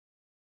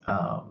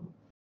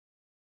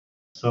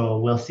 So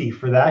we'll see.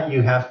 For that,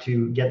 you have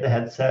to get the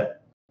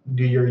headset,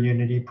 do your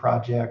Unity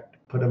project,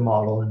 put a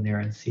model in there,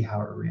 and see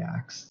how it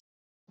reacts,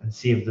 and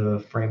see if the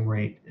frame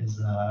rate is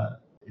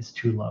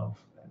too low.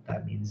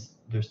 That means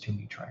there's too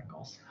many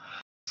triangles.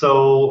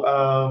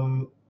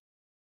 So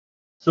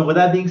so with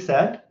that being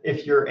said,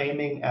 if you're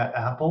aiming at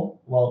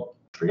Apple, well,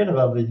 forget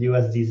about the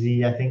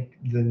USDZ. I think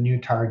the new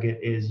target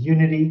is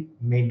Unity.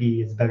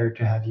 Maybe it's better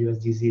to have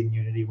USDZ and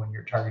Unity when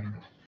you're targeting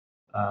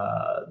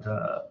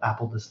the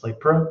Apple Display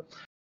Pro.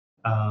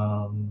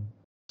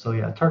 So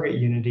yeah, target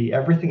Unity.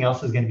 Everything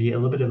else is going to be a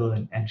little bit of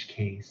an edge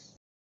case,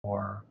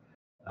 or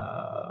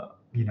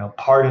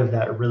part of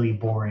that really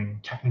boring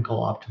technical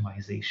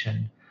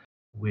optimization.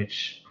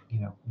 Which do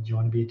you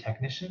want to be a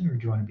technician or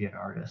do you want to be an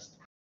artist?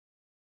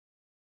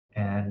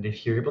 And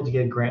if you're able to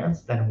get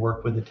grants, then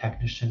work with a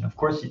technician. Of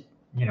course,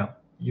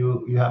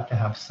 you have to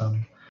have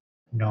some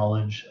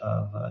knowledge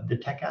of the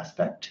tech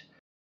aspect,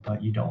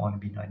 but you don't want to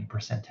be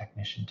 90%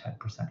 technician,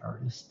 10%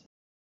 artist.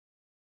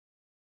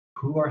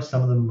 Who are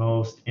some of the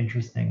most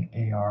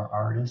interesting AR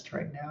artists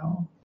right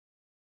now?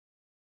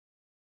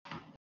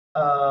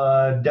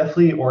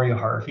 Definitely Ori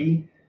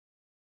Harvey,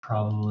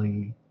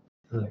 probably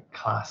the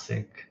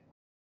classic.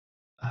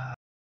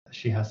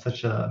 She has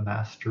such a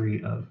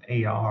mastery of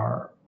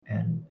AR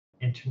and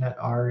internet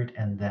art,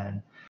 and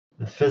then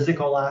the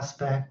physical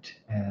aspect,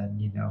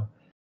 and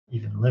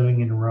even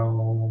living in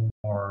Rome,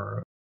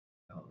 or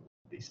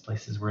these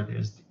places where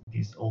there's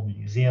these old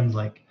museums.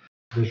 Like,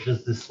 there's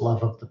just this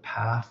love of the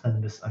past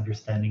and this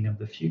understanding of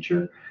the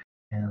future,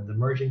 and the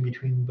merging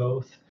between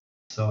both.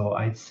 So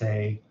I'd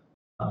say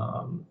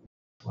one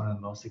of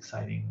the most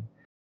exciting.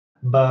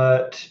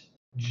 But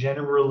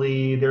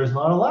generally, there's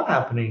not a lot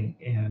happening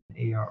in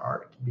AR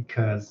art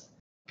because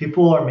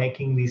people are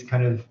making these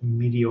kind of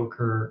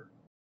mediocre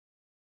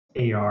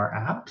AR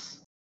apps.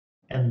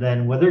 And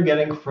then what they're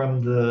getting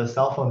from the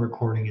cell phone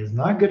recording is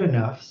not good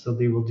enough. So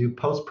they will do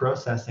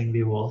post-processing.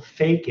 They will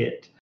fake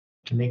it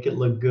to make it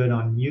look good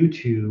on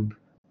YouTube,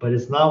 but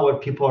it's not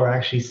what people are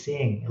actually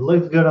seeing. It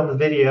looks good on the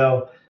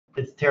video.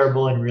 It's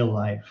terrible in real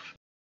life.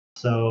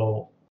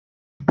 So,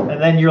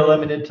 and then you're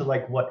limited to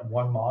like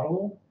one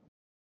model?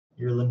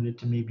 You're limited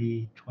to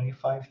maybe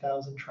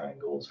 25,000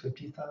 triangles,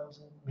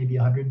 50,000, maybe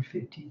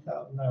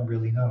 150,000. Not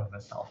really, not on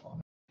a cell phone.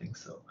 I think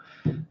so.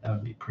 That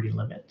would be pretty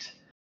limit.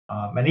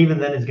 And even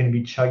then, it's going to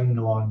be chugging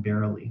along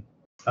barely.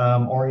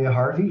 Oria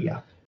Harvey,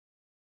 yeah.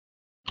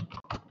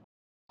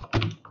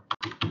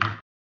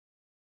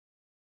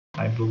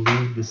 I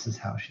believe this is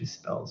how she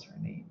spells her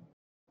name.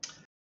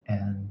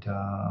 And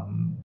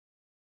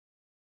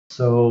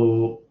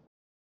so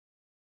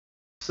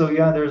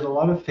yeah, there's a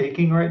lot of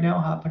faking right now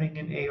happening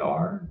in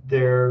AR.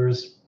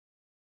 There's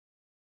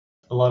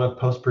a lot of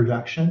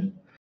post-production.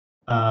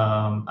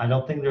 I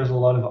don't think there's a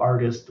lot of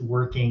artists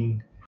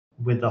working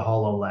with the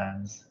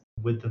HoloLens,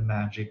 with the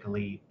Magic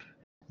Leap.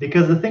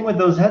 Because the thing with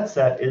those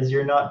headsets is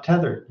you're not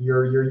tethered.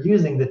 You're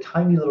using the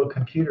tiny little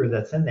computer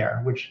that's in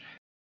there, which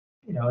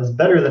is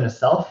better than a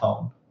cell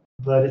phone,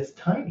 but it's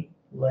tiny.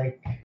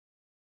 Like,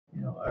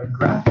 a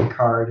graphic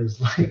card is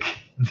like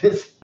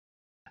this.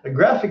 A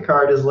graphic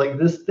card is like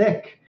this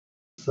thick.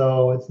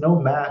 So it's no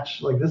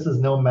match. Like, this is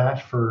no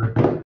match for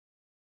a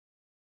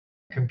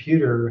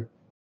computer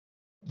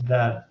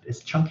that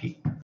is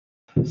chunky.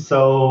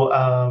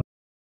 So,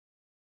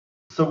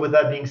 so with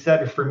that being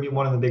said, for me,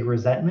 one of the big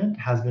resentment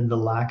has been the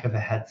lack of a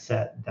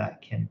headset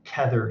that can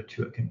tether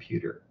to a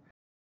computer.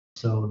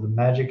 So the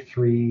Magic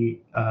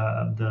 3,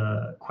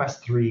 the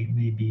Quest 3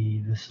 may be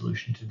the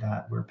solution to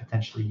that, where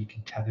potentially you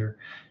can tether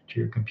to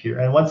your computer.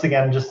 And once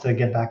again, just to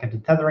get back into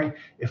tethering,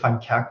 if I'm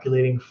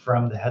calculating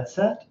from the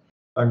headset,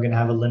 I'm going to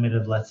have a limit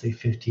of, let's say,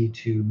 50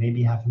 to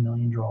maybe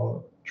 500,000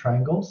 draw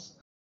triangles.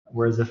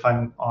 Whereas if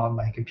I'm on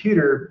my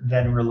computer,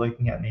 then we're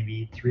looking at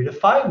maybe 3 to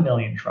 5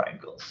 million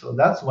triangles. So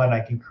that's when I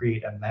can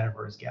create a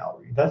metaverse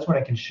gallery. That's when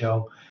I can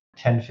show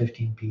 10,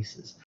 15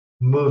 pieces,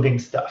 moving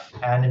stuff,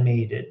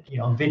 animated,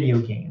 video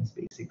games,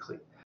 basically.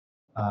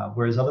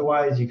 Whereas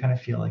otherwise, you kind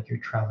of feel like you're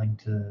traveling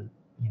to,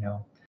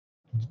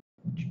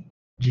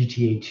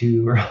 GTA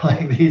 2 or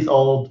like these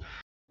old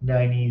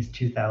 90s,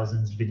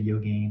 2000s video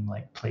game,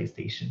 like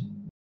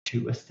PlayStation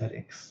 2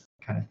 aesthetics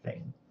kind of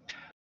thing.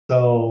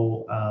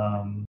 So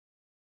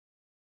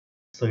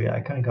yeah,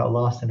 I kind of got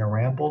lost in a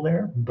ramble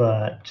there,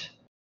 but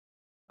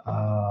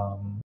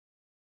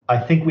I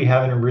think we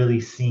haven't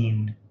really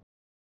seen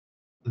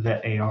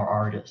the AR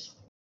artist.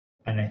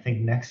 And I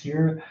think next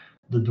year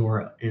the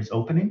door is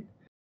opening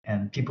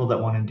and people that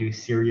want to do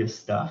serious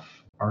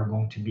stuff are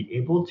going to be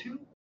able to.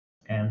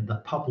 And the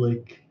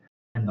public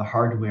and the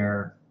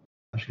hardware,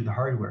 especially the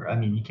hardware, I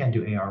mean, you can't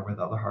do AR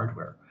without the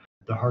hardware.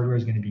 The hardware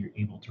is going to be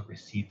able to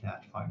receive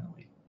that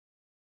finally,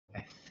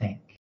 I think.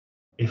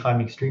 If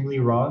I'm extremely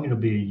wrong, it'll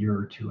be a year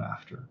or two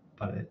after.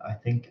 But I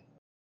think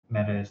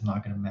Meta is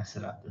not going to mess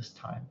it up this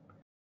time.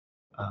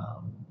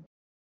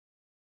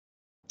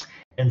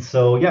 And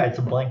so, yeah, it's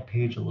a blank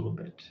page a little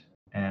bit.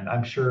 And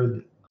I'm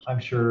sure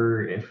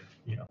if,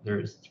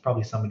 there's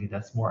probably somebody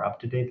that's more up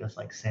to date that's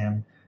like,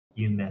 Sam,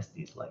 you missed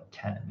these like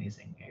 10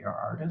 amazing AR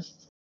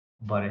artists.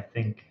 But I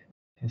think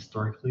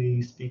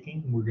historically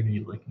speaking, we're going to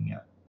be looking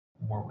at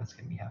more what's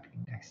going to be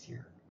happening next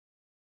year.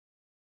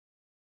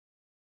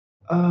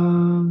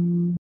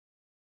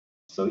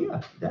 So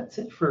yeah, that's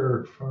it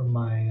for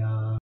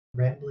my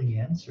rambling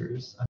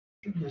answers. I'm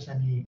not sure if there's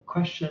any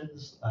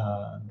questions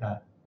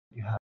that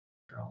you have,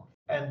 Carol.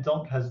 And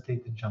don't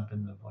hesitate to jump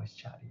in the voice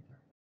chat either.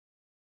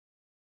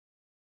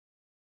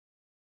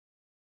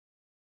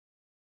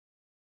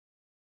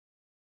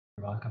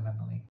 You're welcome,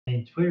 Emily.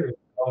 Hey, Twitter is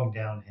going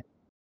downhill.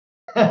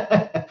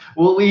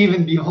 Will we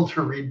even be able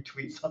to read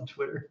tweets on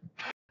Twitter?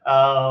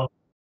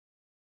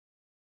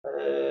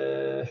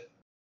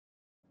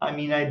 I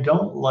mean, I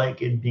don't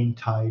like it being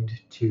tied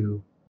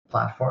to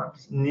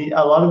platforms. A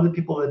lot of the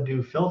people that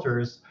do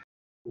filters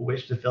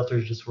wish the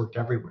filters just worked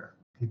everywhere.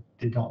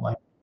 They don't like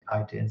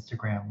tied to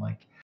Instagram.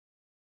 Like,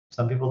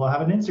 some people don't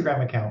have an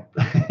Instagram account,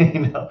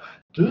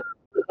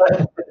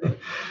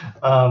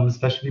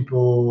 especially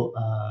people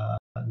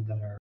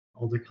that are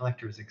older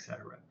collectors,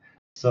 etc.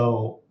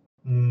 So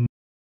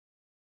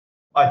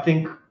I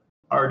think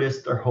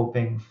artists are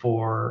hoping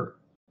for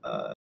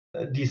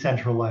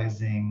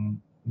decentralizing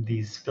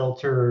these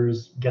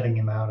filters, getting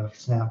them out of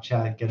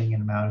Snapchat, getting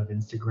them out of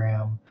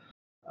Instagram.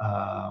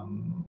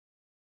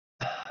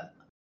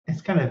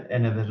 It's kind of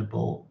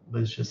inevitable,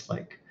 but it's just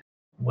like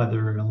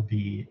whether it'll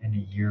be in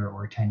a year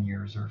or 10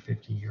 years or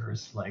 50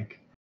 years, like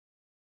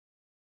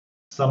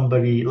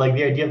somebody, like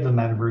the idea of the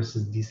metaverse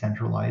is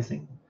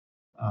decentralizing.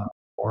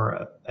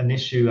 Or an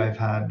issue I've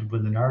had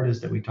with an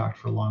artist that we talked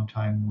for a long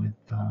time with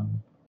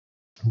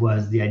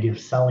was the idea of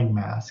selling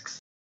masks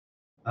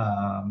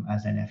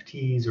as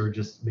NFTs or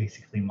just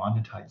basically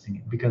monetizing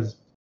it, because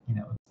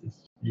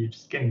you're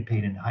just getting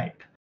paid in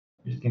hype.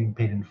 You're just getting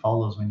paid in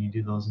follows when you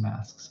do those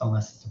masks,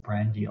 unless it's a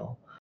brand deal.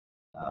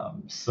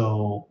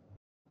 So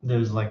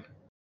there's like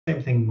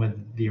same thing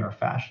with VR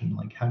fashion.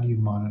 Like, how do you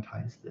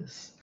monetize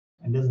this?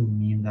 It doesn't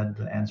mean that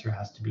the answer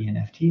has to be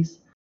NFTs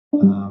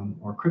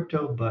or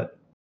crypto, but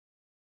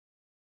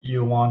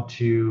you want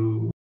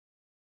to.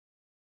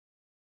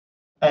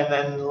 And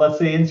then let's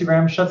say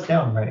Instagram shuts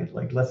down, right?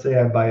 Like, let's say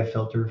I buy a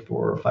filter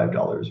for $5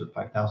 or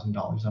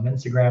 $5,000 on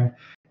Instagram.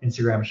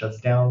 Instagram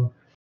shuts down.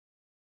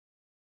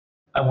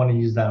 I want to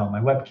use that on my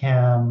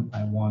webcam.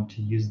 I want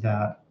to use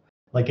that.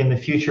 Like, in the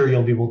future,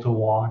 you'll be able to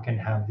walk and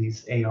have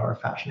these AR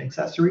fashion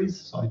accessories.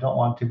 So I don't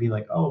want to be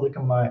like, oh, look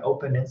at my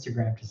open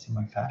Instagram to see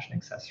my fashion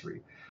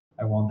accessory.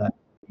 I want that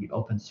to be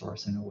open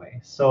source in a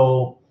way.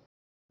 So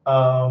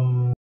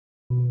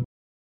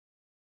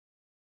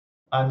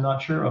I'm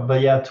not sure, but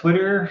yeah,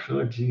 Twitter,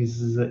 oh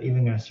geez, is it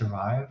even going to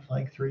survive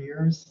like 3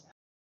 years?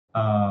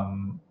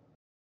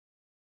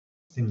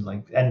 Seems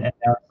like, and now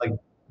it's like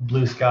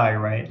Blue Sky,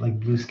 right? Like,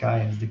 Blue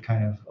Sky is the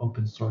kind of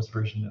open source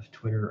version of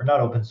Twitter, or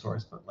not open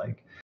source, but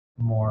like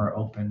more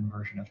open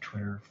version of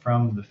Twitter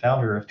from the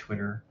founder of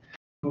Twitter,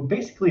 who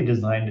basically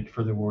designed it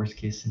for the worst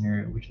case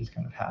scenario, which is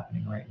kind of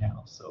happening right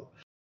now. So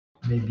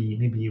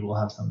maybe we'll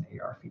have some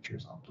AR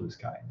features on Blue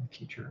Sky in the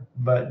future.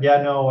 But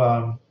yeah,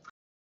 no,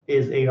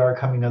 is AR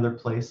coming other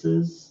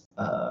places?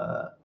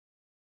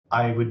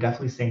 I would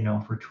definitely say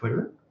no for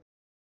Twitter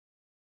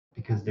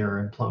because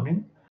they're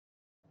imploding.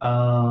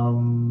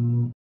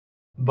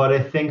 But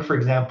I think, for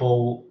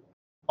example,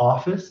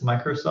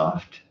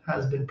 Microsoft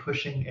has been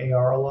pushing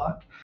AR a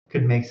lot.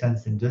 Could make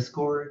sense in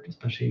Discord,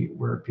 especially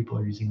where people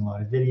are using a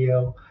lot of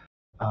video.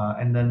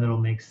 And then it'll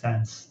make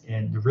sense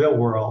in the real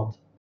world.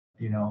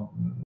 You know,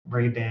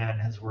 Ray-Ban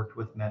has worked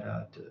with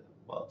Meta to,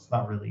 well, it's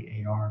not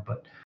really AR,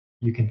 but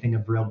you can think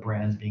of real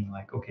brands being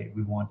like, okay,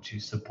 we want to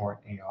support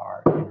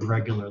AR in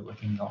regular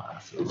looking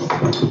glasses,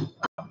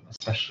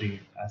 especially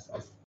as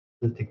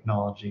the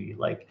technology,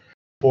 like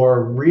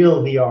for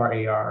real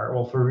VR AR,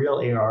 well, for real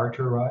AR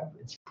to arrive,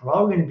 it's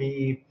probably going to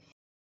be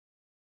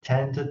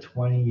 10 to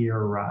 20-year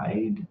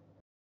ride.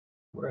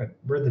 We're at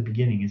the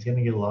beginning. It's going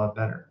to get a lot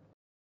better.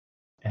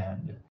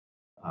 And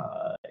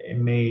it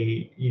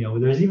may,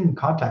 there's even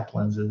contact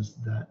lenses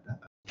that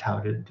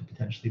touted to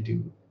potentially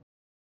do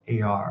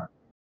AR.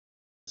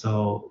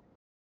 So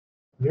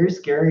very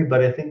scary,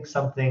 but I think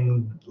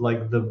something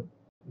like the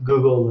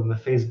Google and the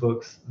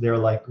Facebooks, they're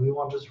like, we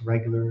want just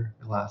regular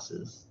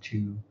glasses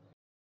to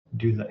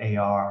do the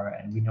AR,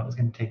 and we know it's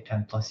going to take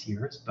 10 plus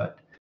years, but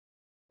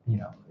you're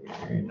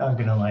not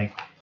going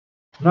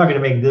to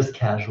make this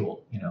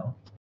casual,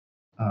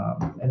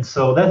 and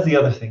so that's the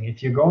other thing.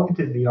 If you're going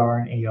into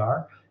VR and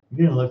AR,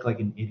 you're going to look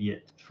like an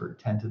idiot for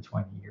 10 to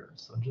 20 years.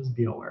 So just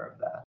be aware of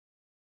that.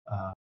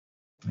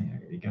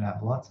 You're going to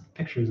have lots of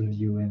pictures of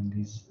you in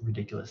these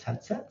ridiculous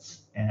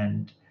headsets,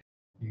 and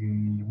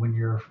when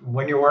you're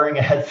wearing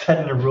a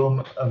headset in a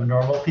room of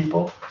normal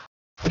people,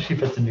 especially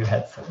if it's a new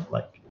headset,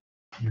 like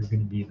you're going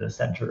to be the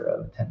center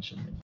of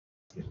attention.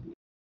 It's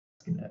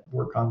going to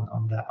work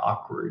on that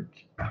awkward.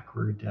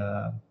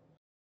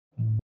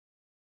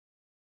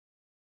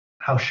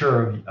 How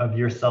sure of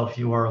yourself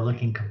you are,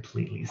 looking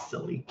completely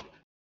silly.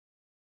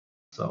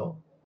 So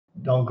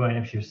don't go in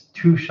if you're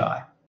too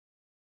shy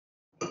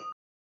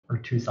or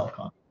too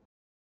self-conscious.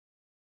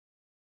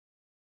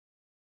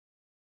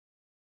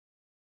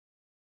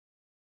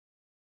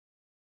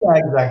 Yeah,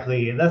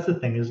 exactly. That's the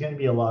thing. There's going to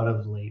be a lot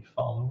of late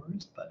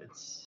followers, but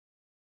it's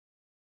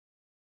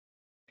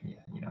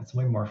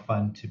way more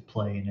fun to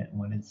play in it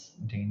when it's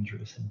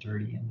dangerous and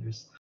dirty and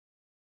there's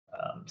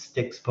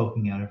sticks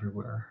poking out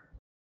everywhere.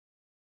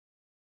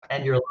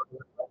 And you're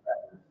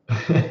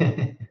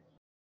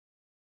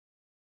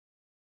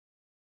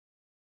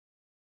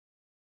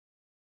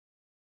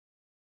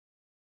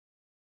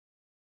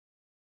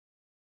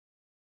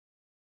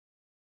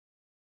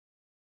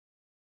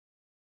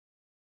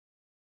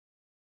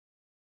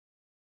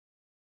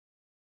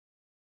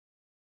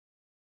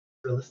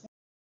listening.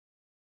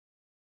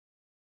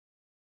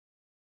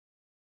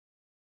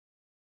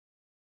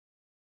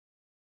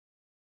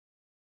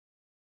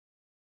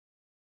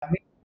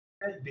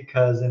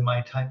 Because in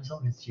my time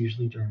zone, it's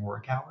usually during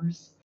work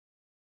hours.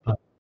 But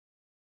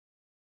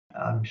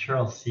I'm sure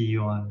I'll see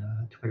you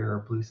on Twitter or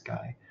Blue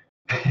Sky.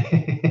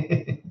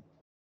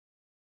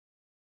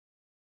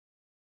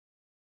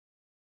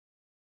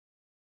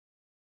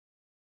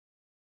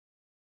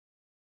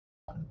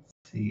 Let's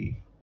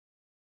see.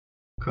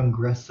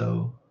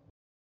 Congresso.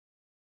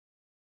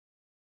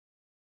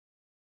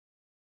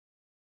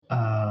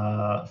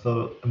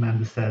 So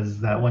Amanda says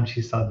that when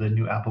she saw the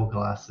new Apple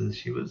glasses,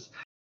 she was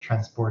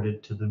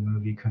transported to the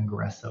movie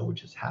Congresso,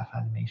 which is half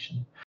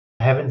animation.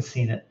 I haven't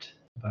seen it,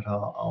 but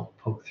I'll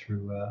poke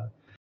through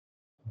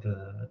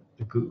the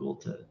Google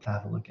to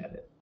have a look at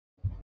it.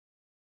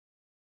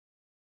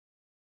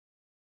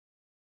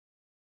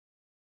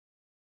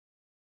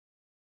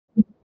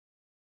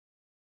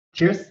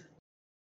 Cheers.